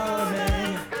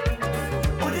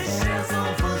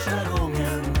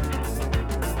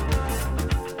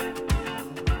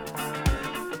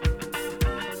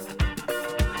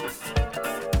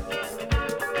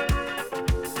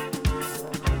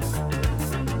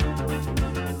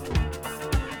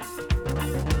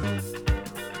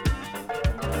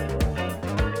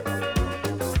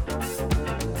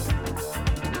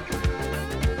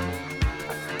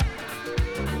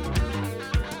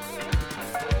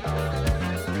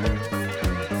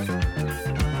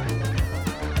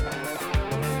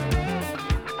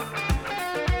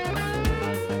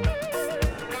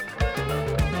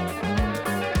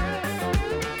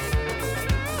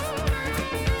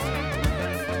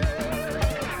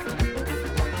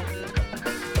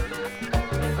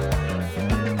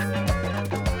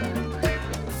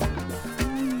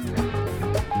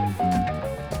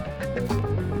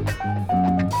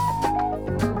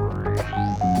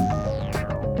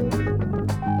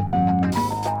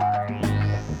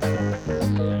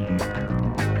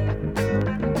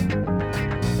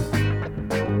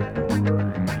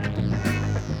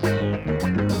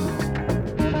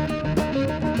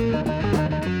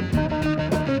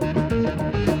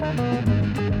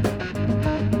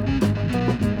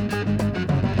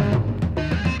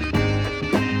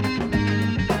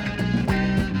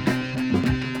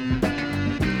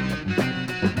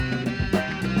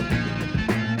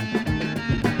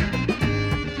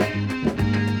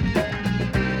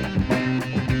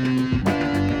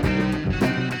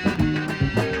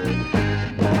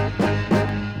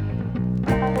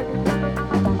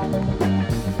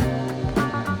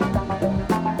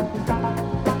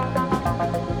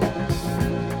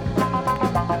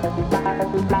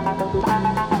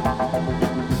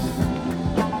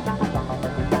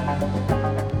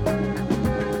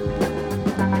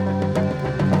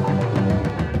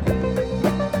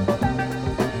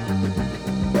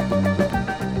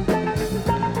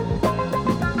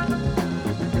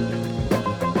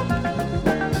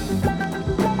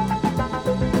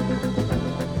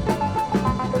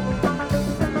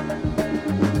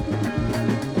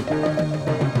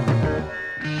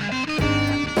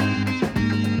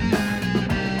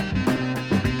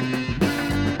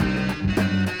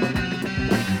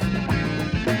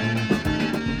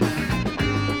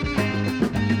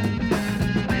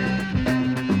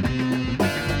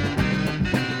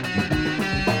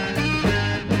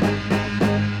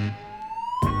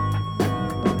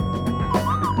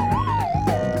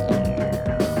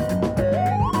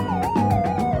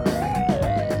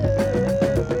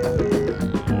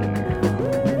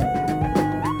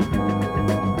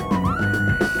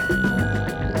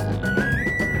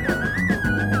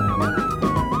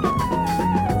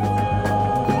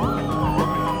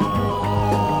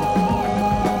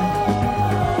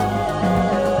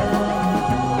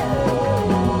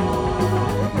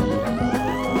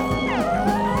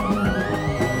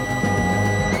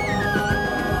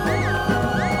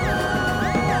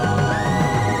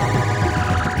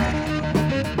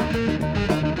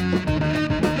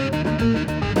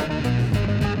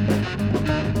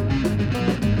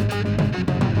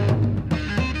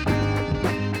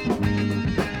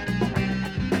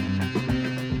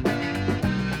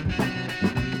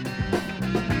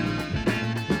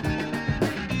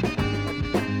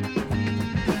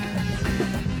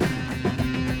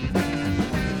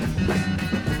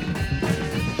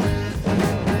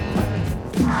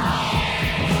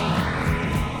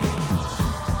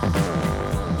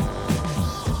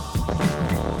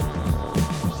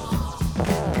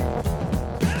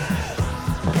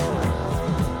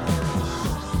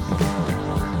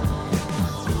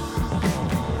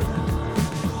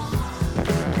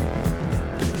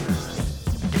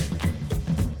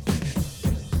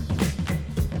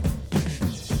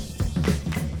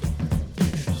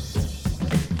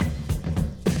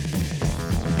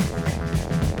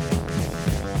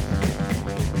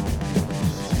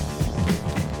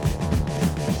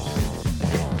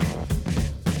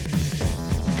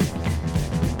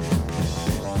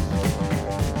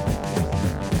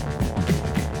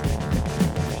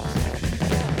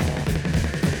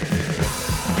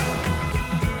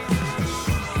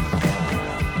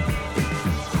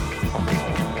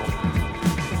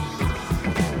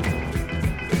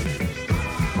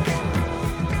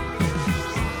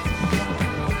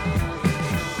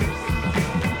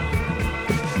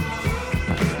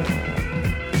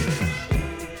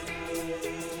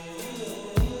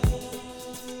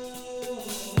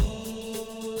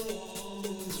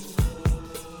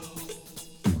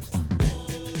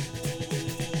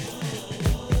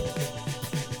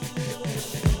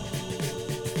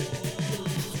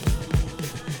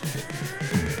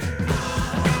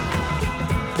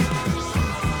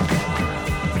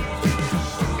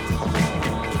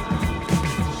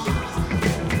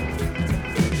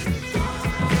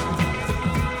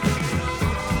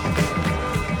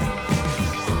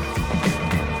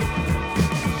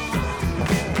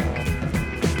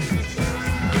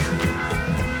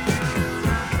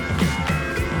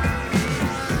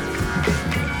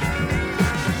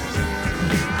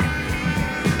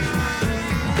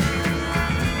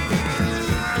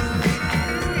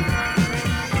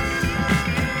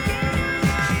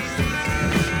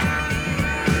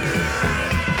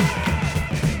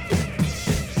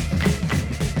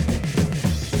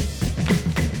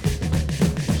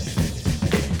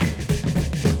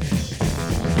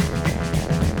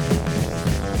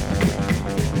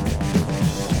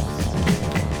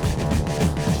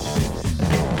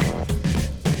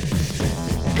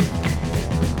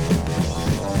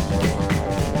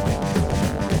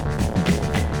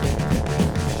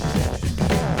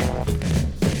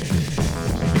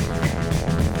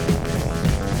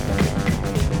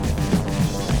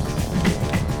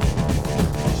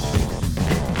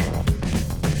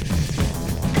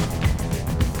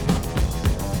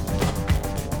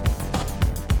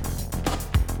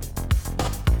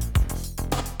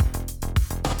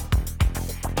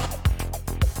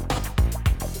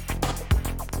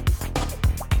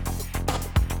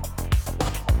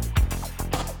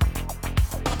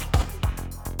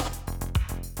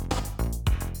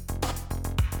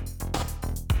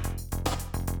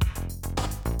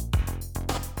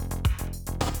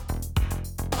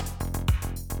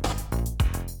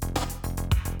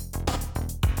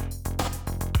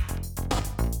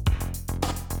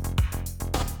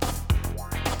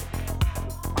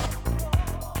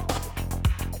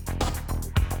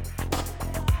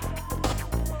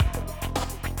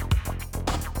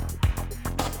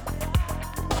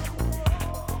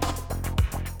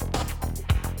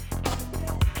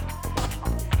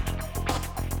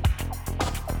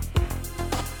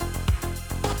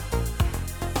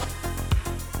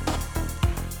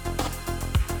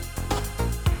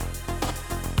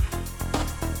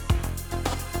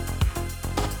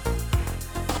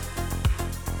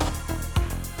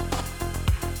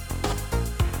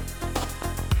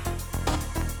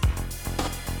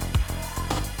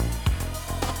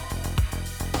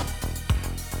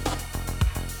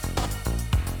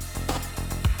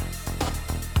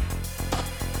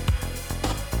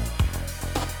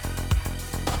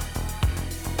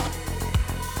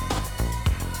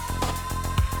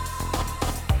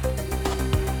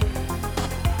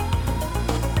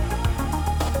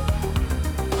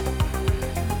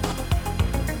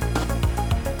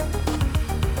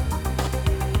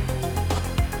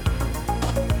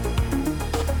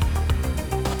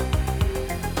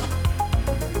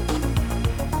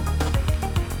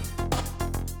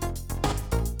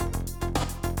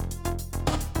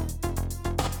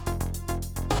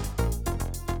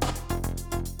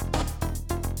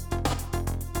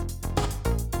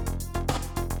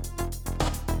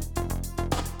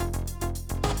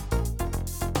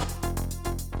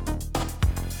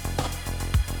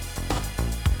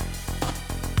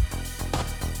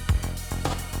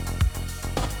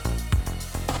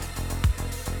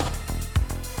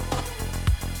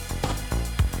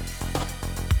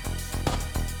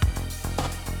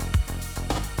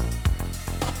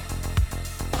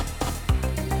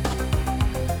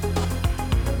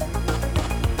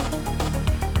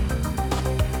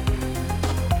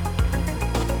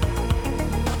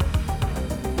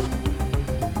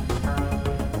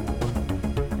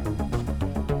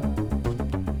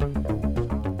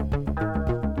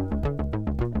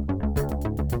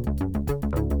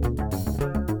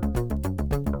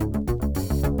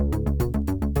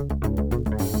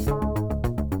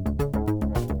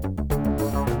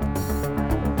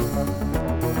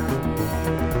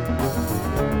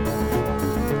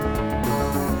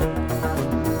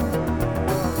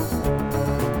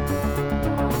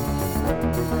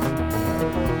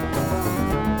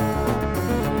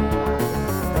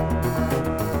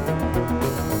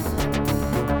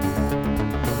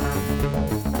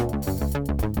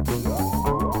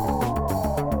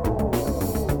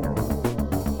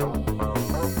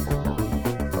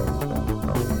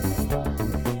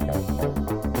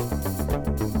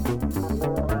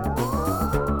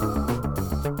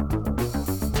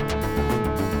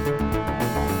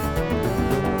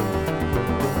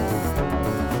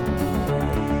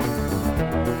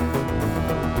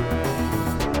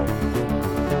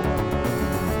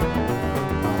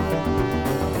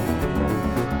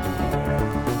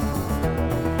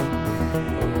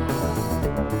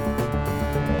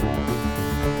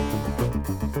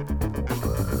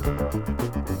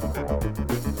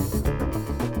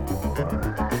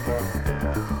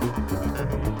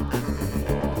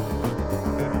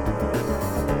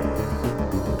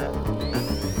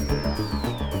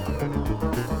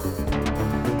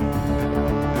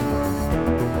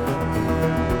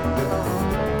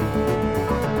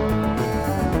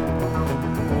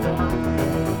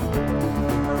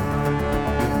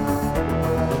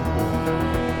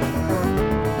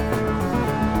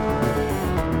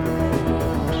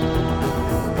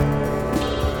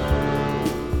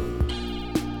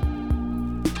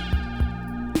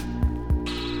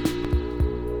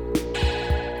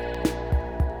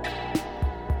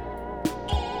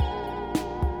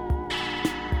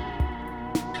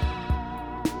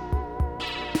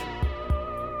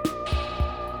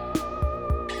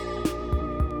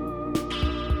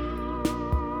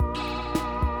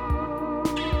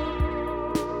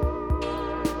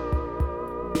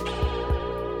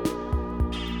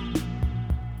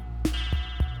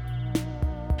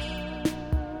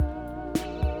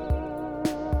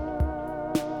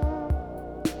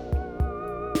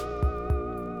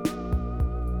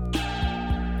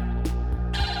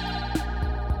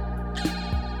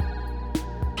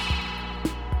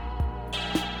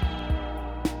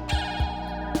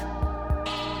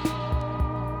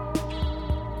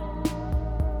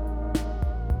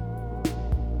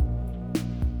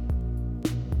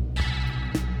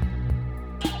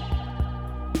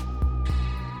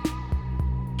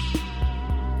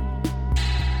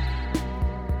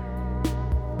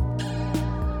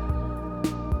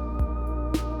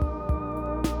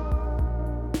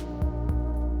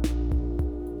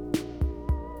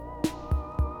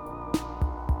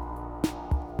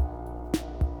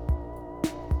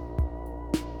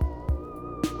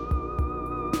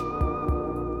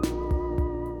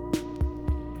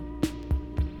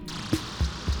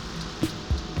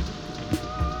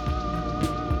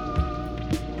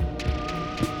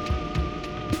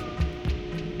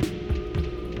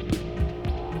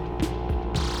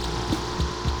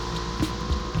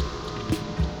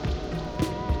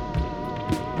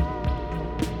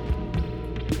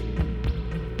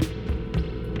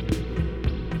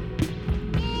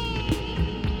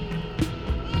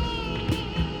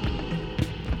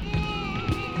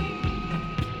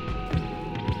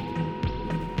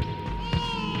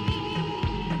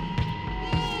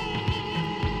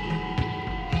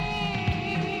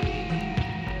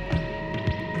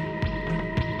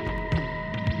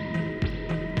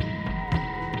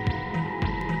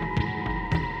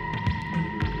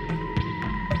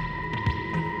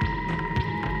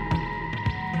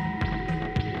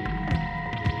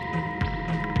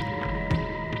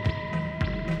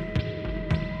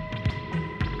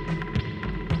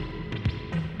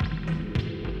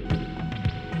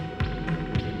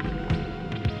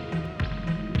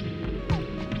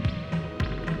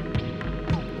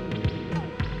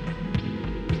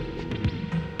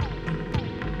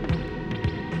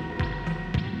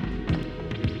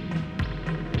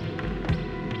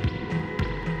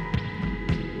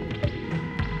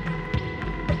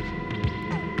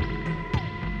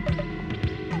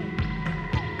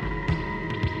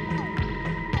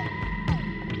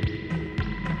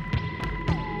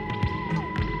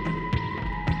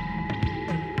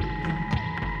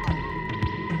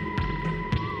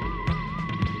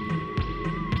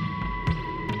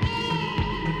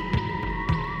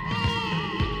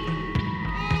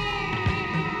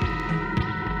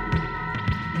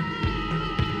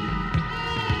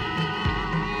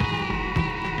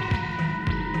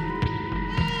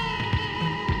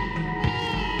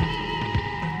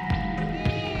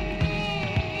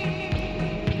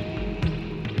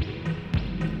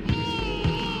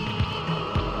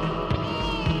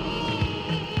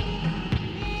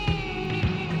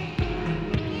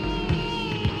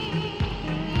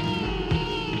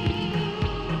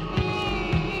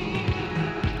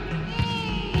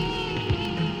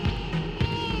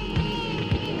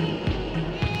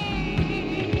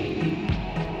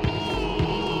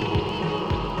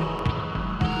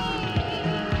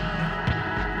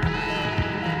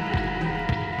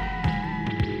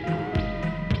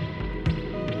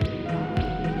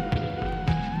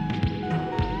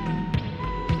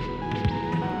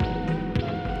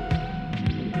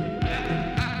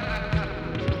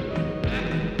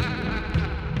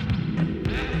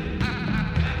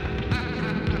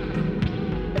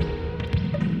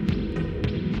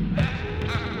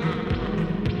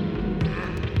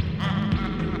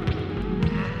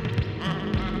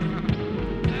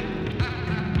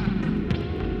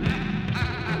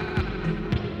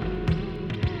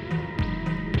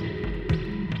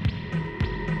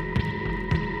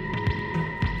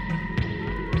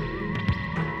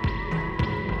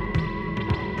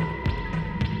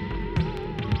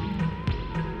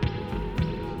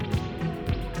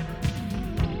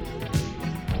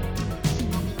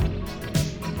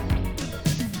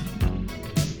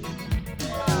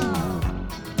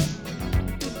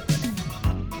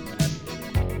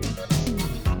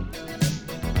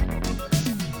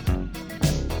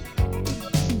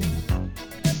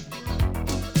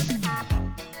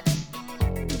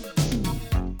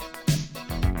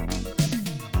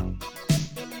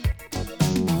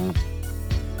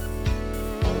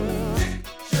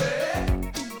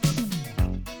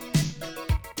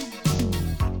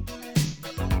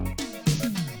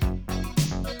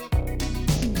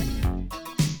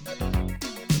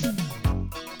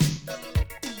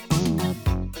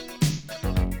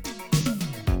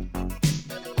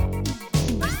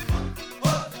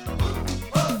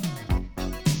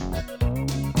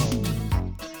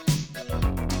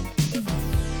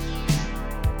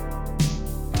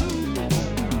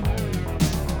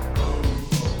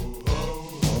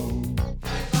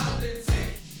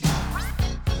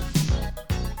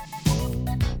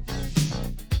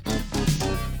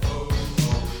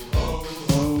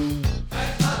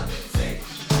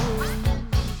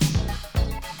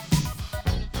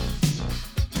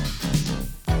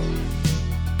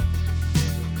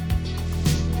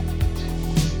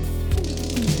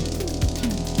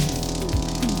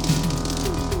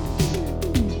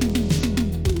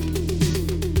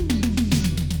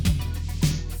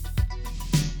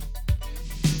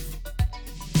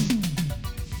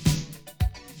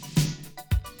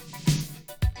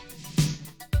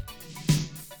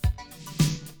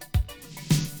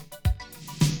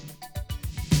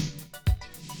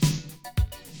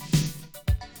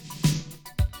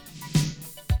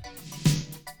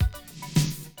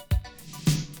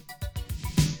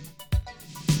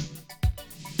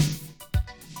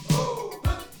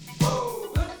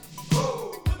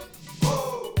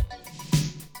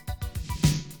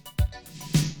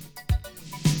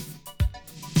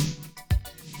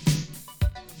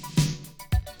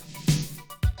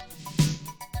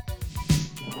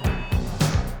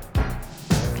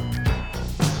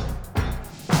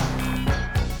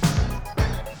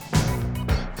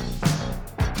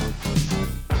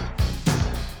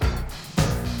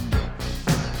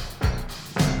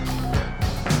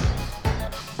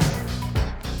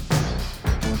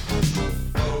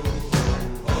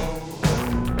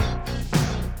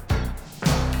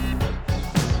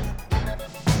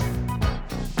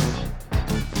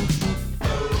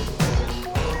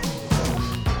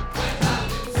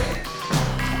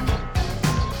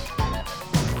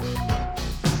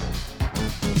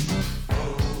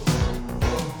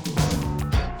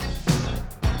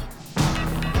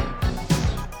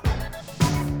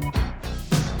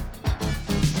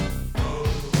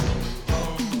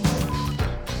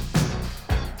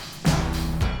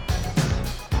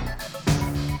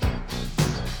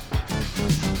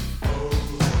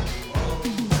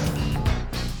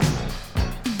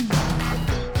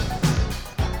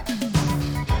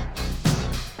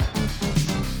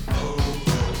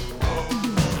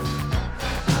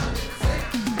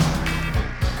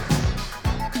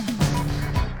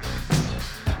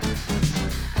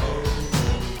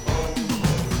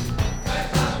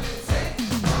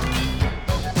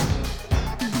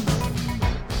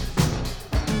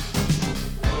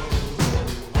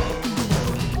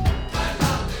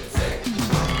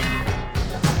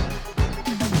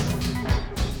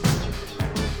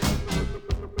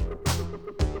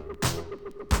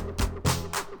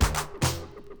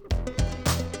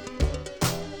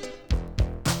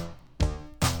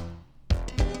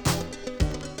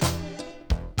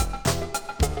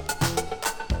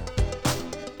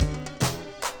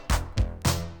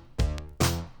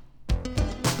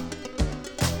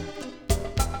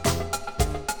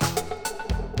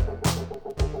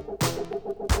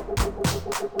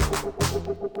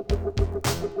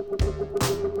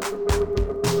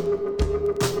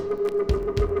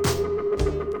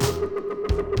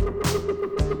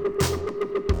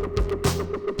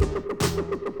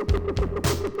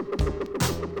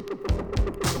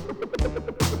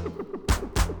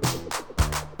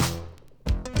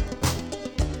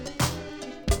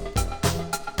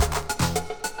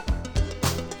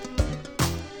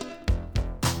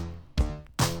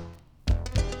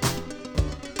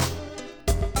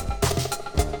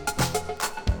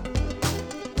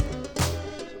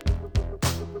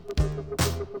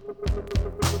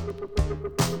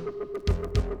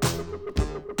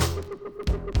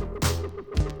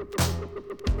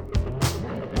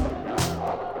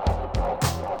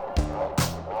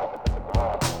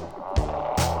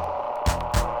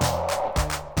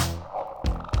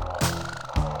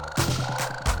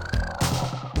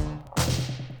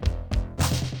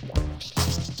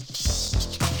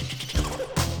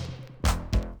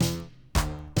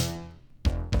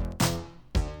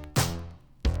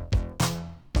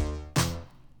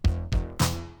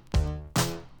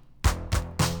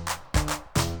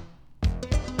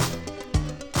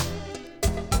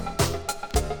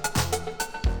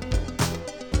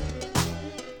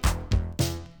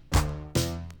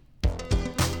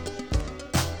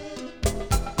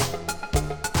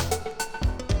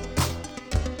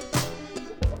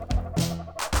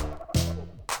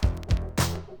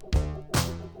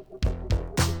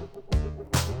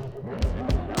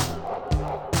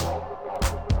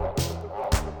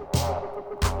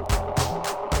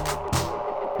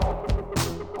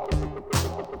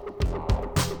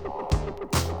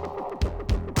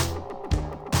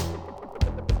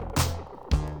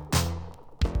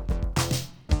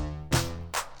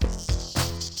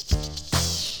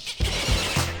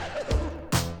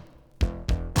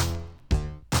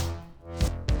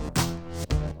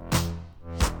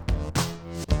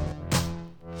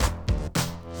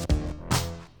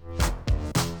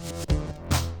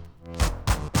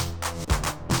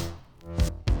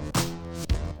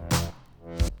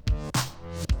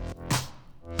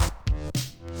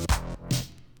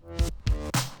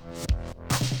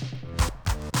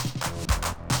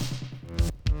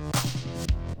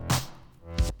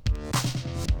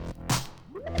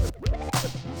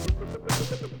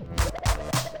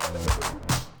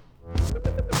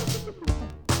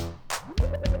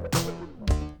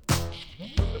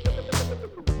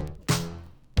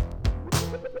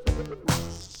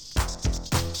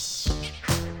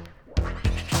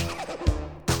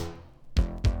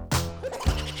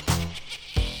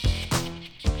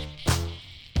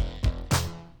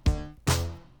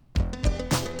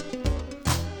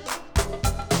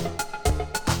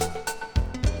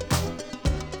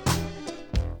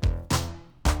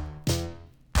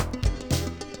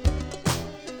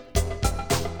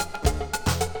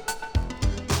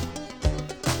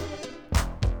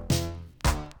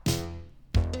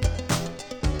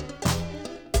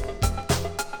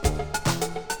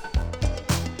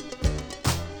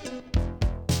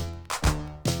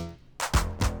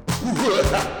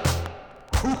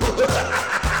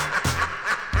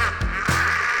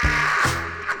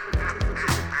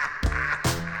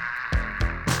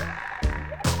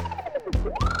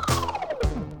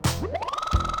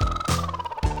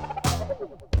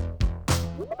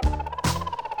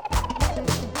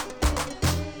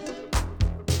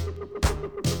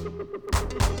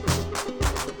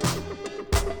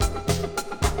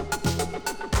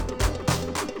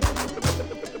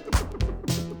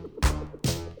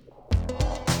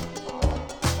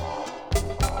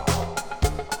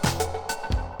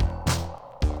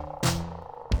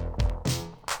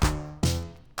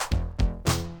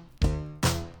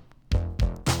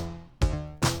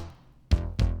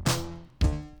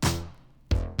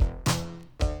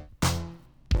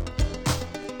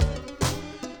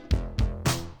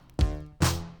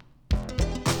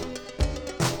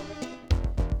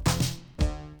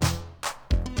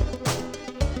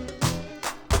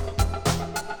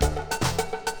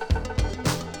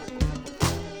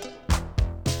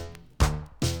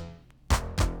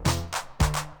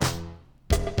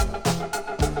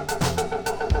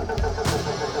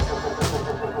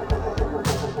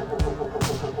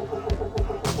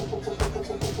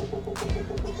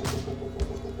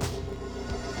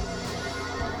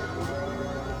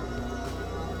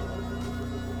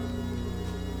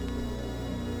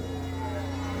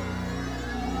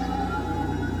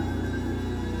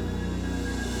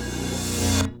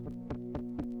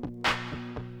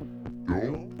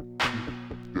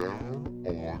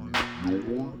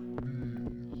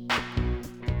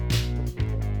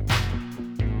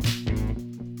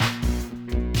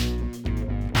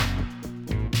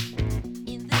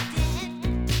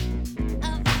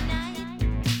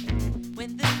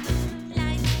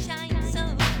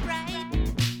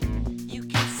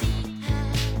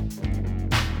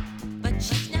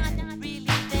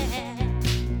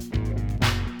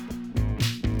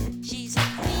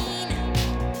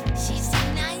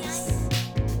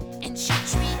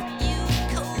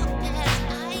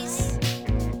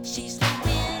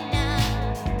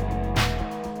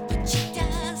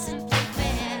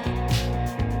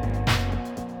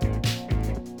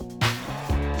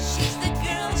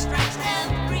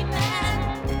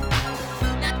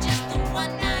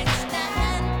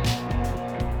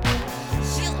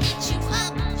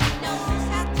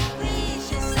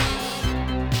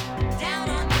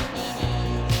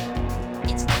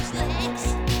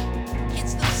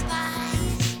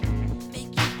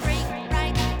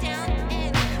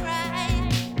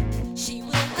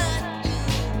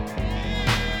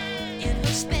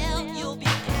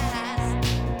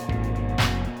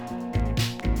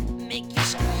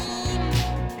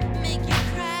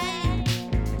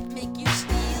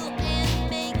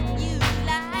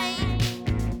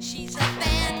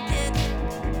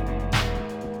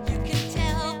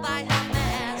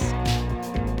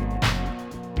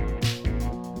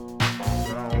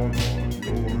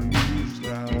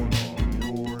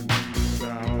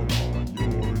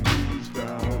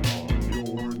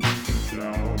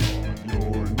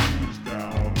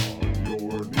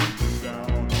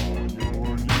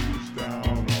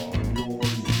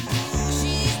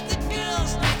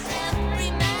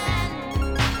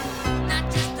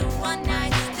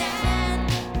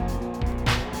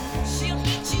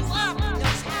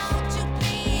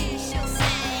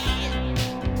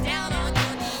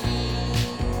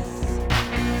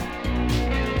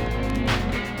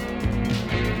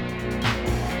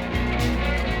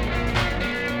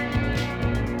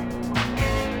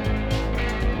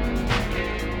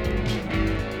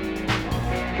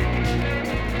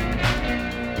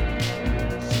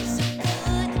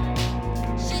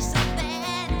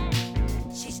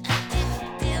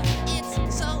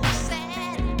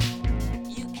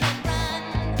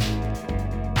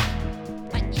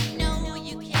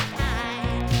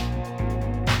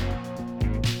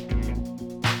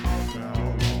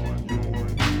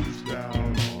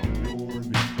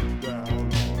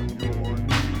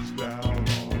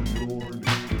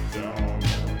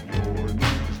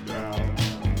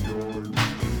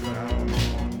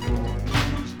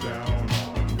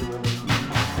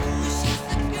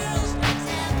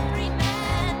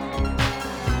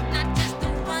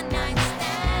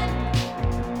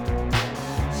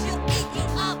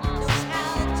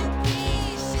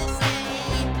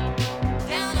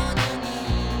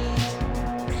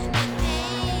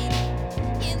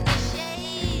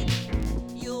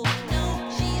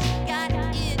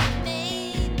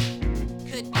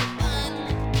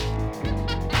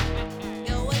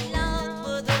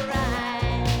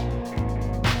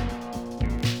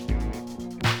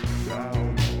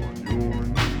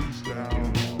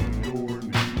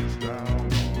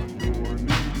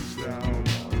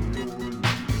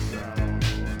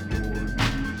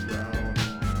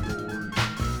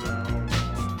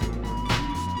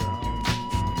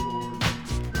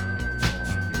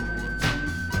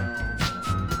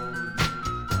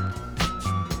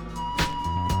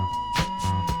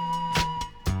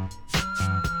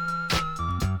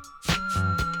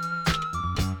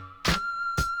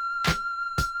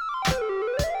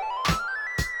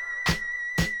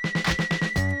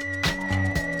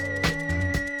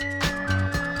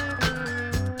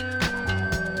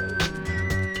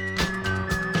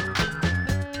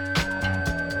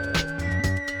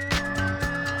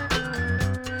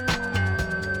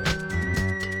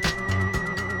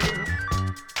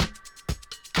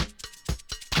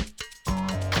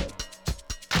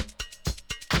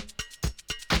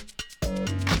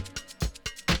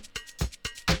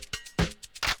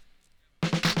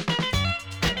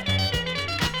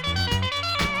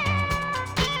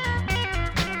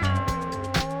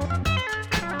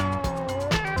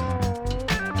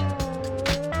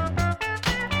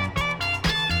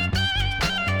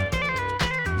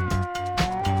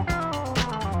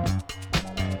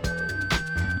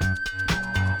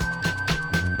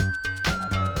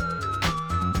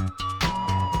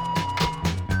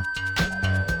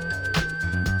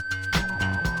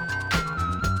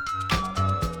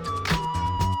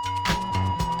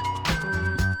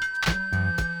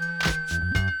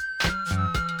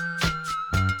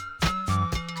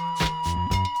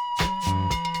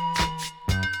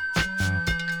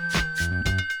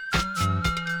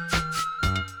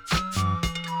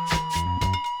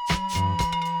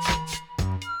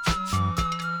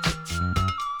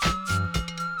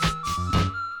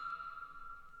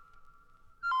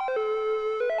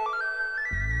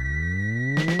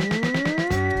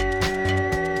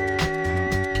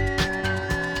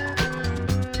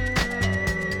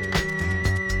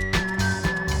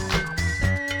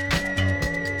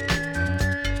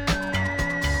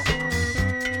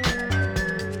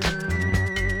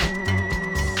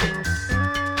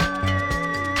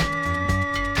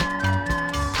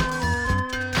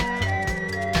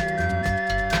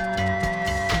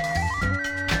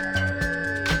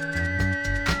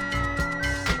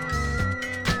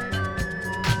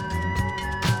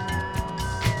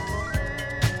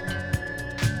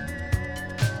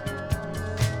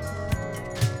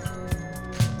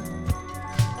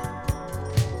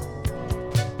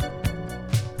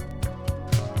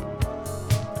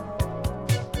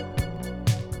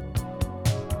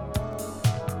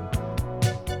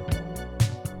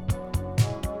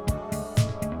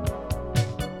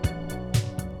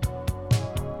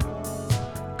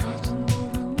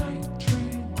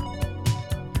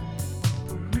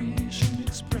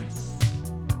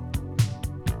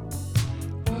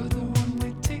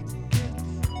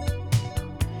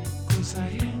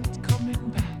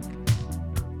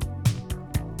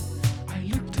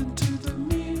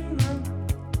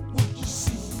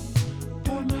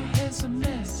was a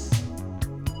mess.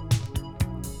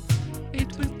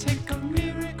 It will take a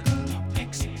miracle to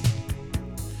fix it,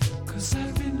 'cause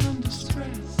I've been under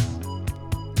stress.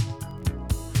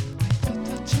 I thought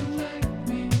that you liked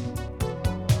me.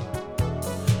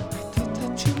 I thought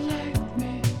that you liked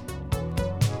me.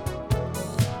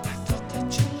 I thought that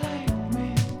you liked me.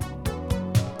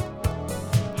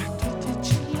 I thought that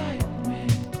you liked me.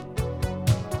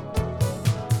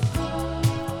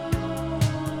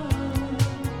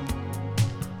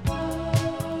 Oh,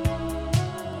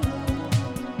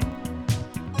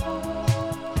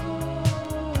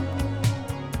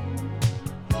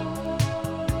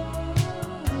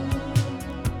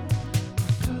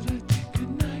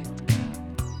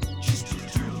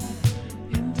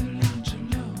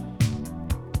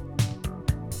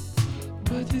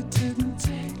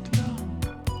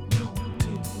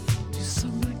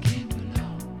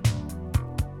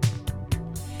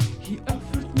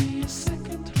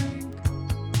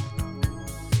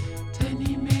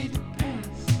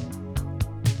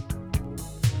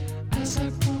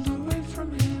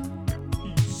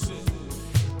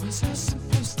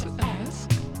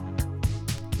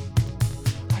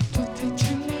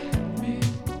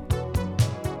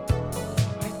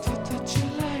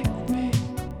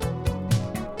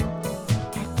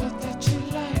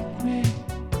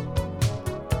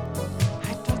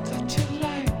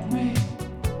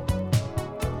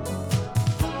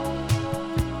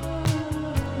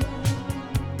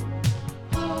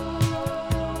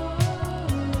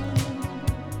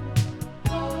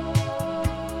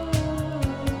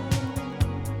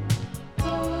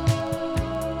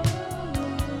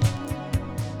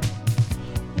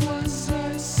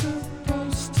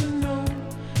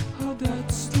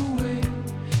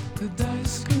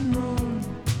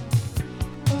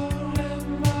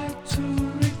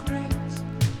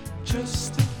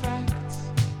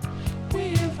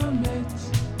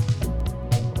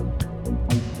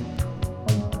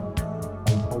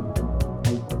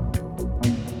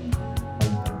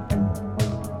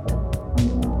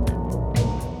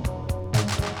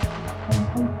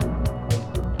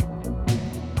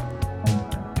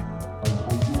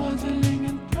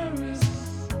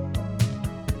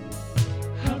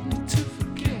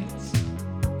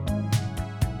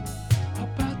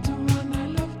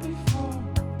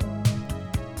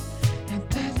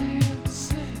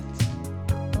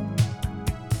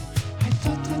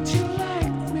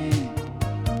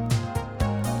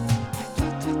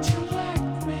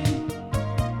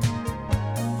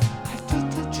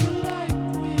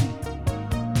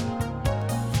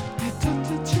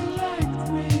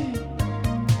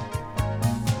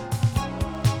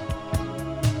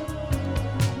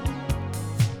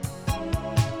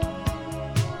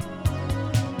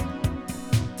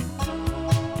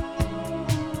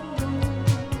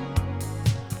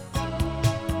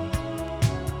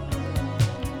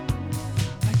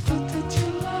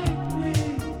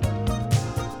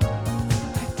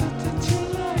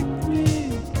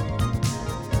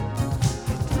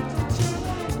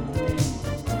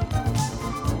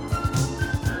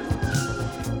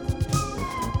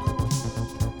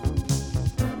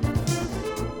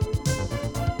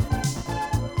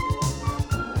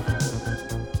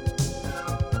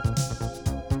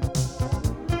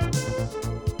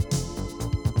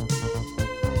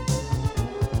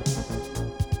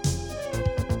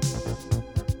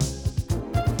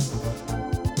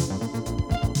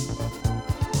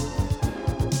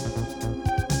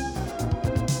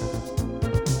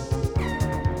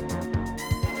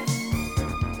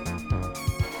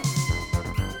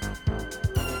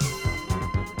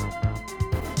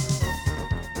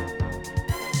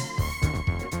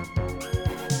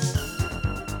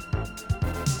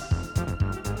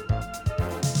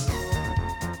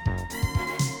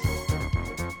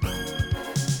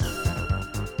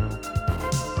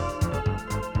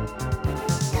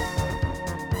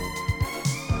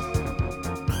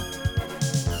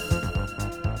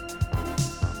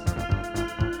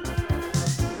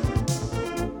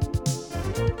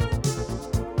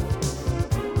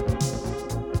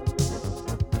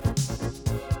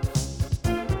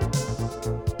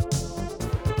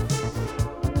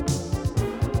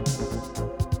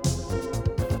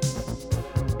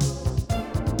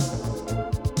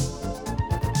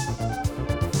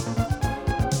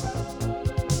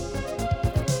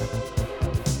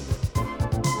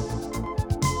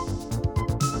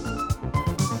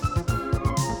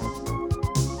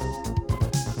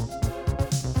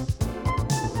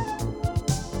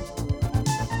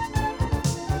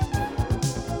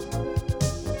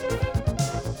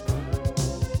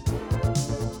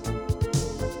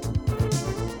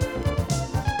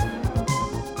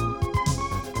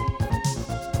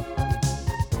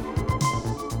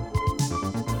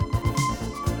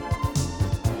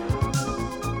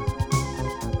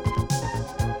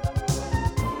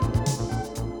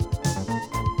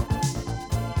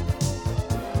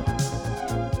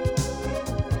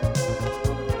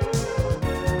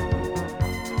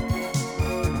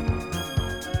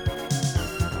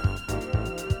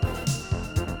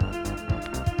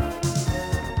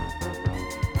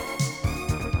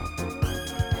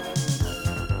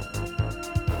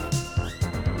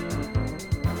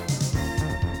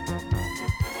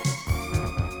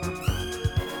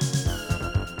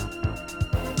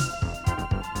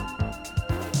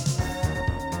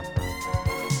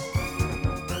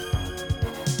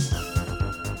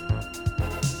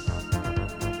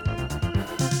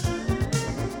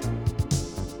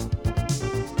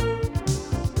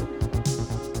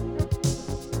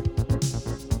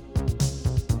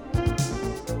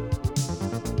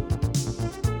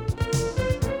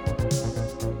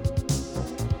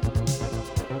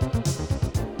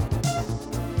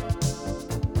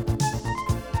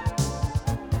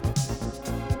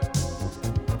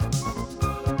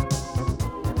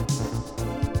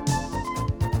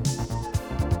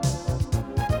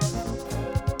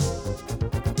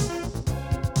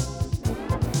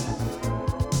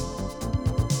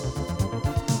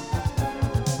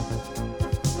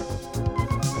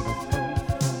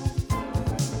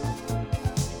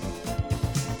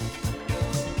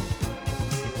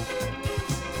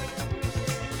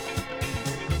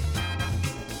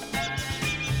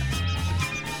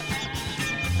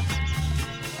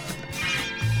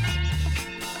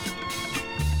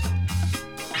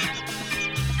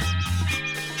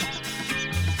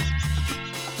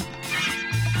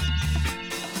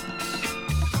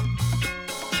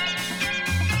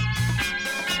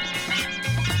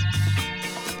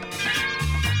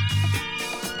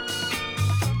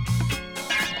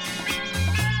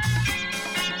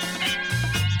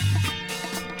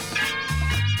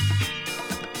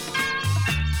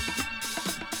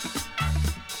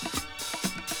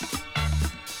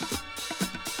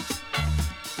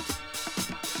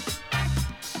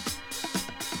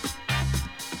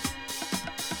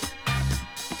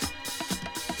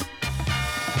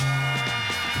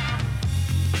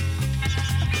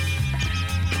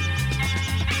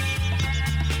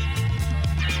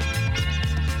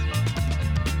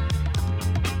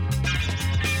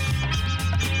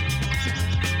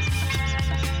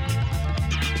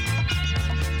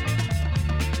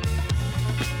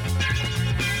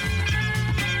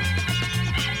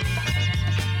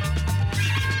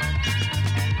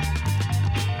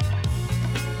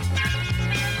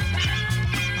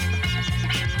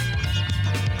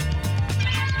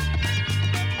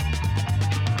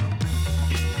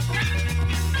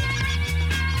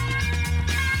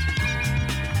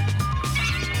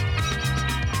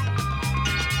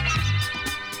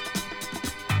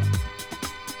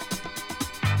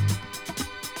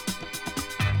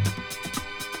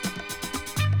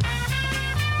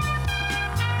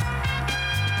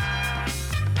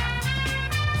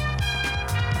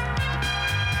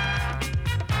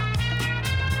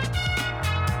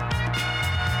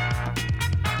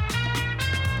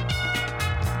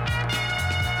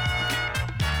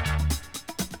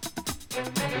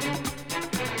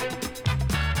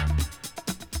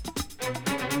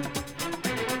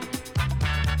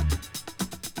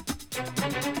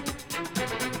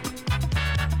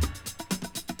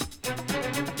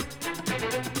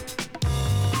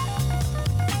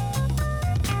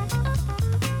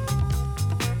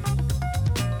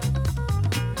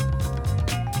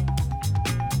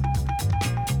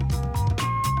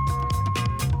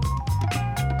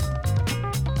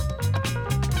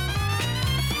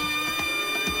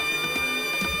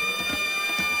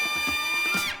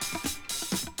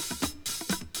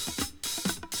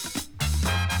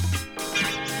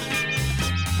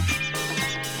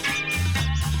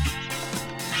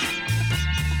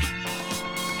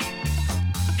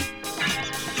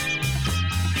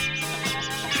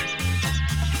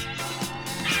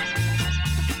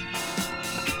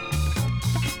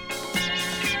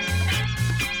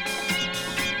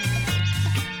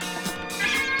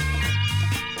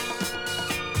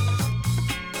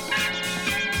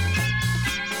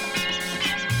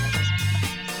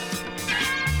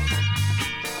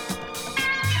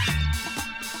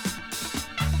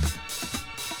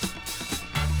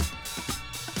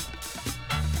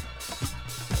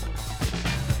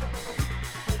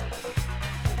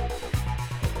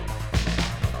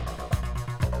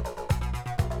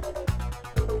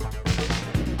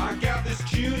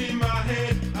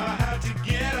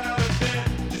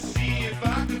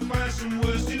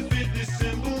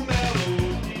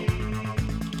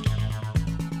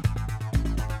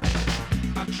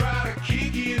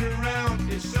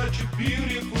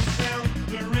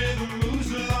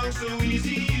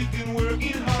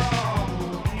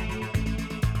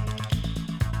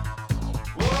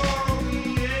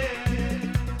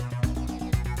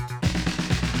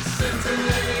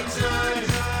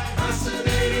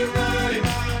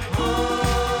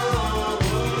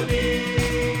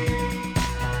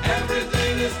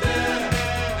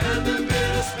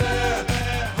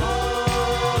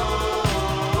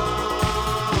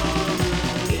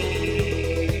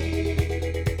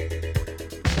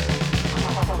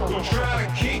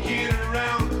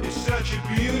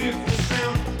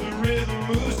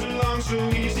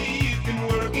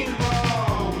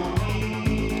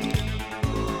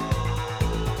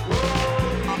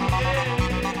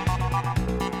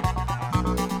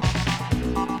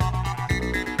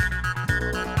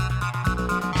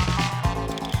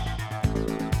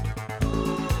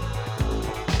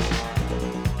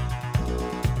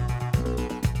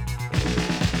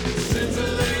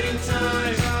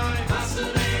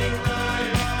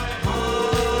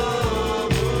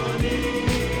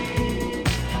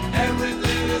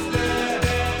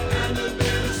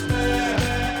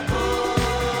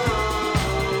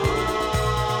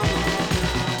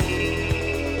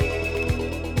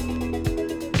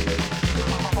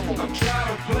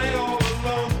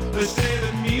 They say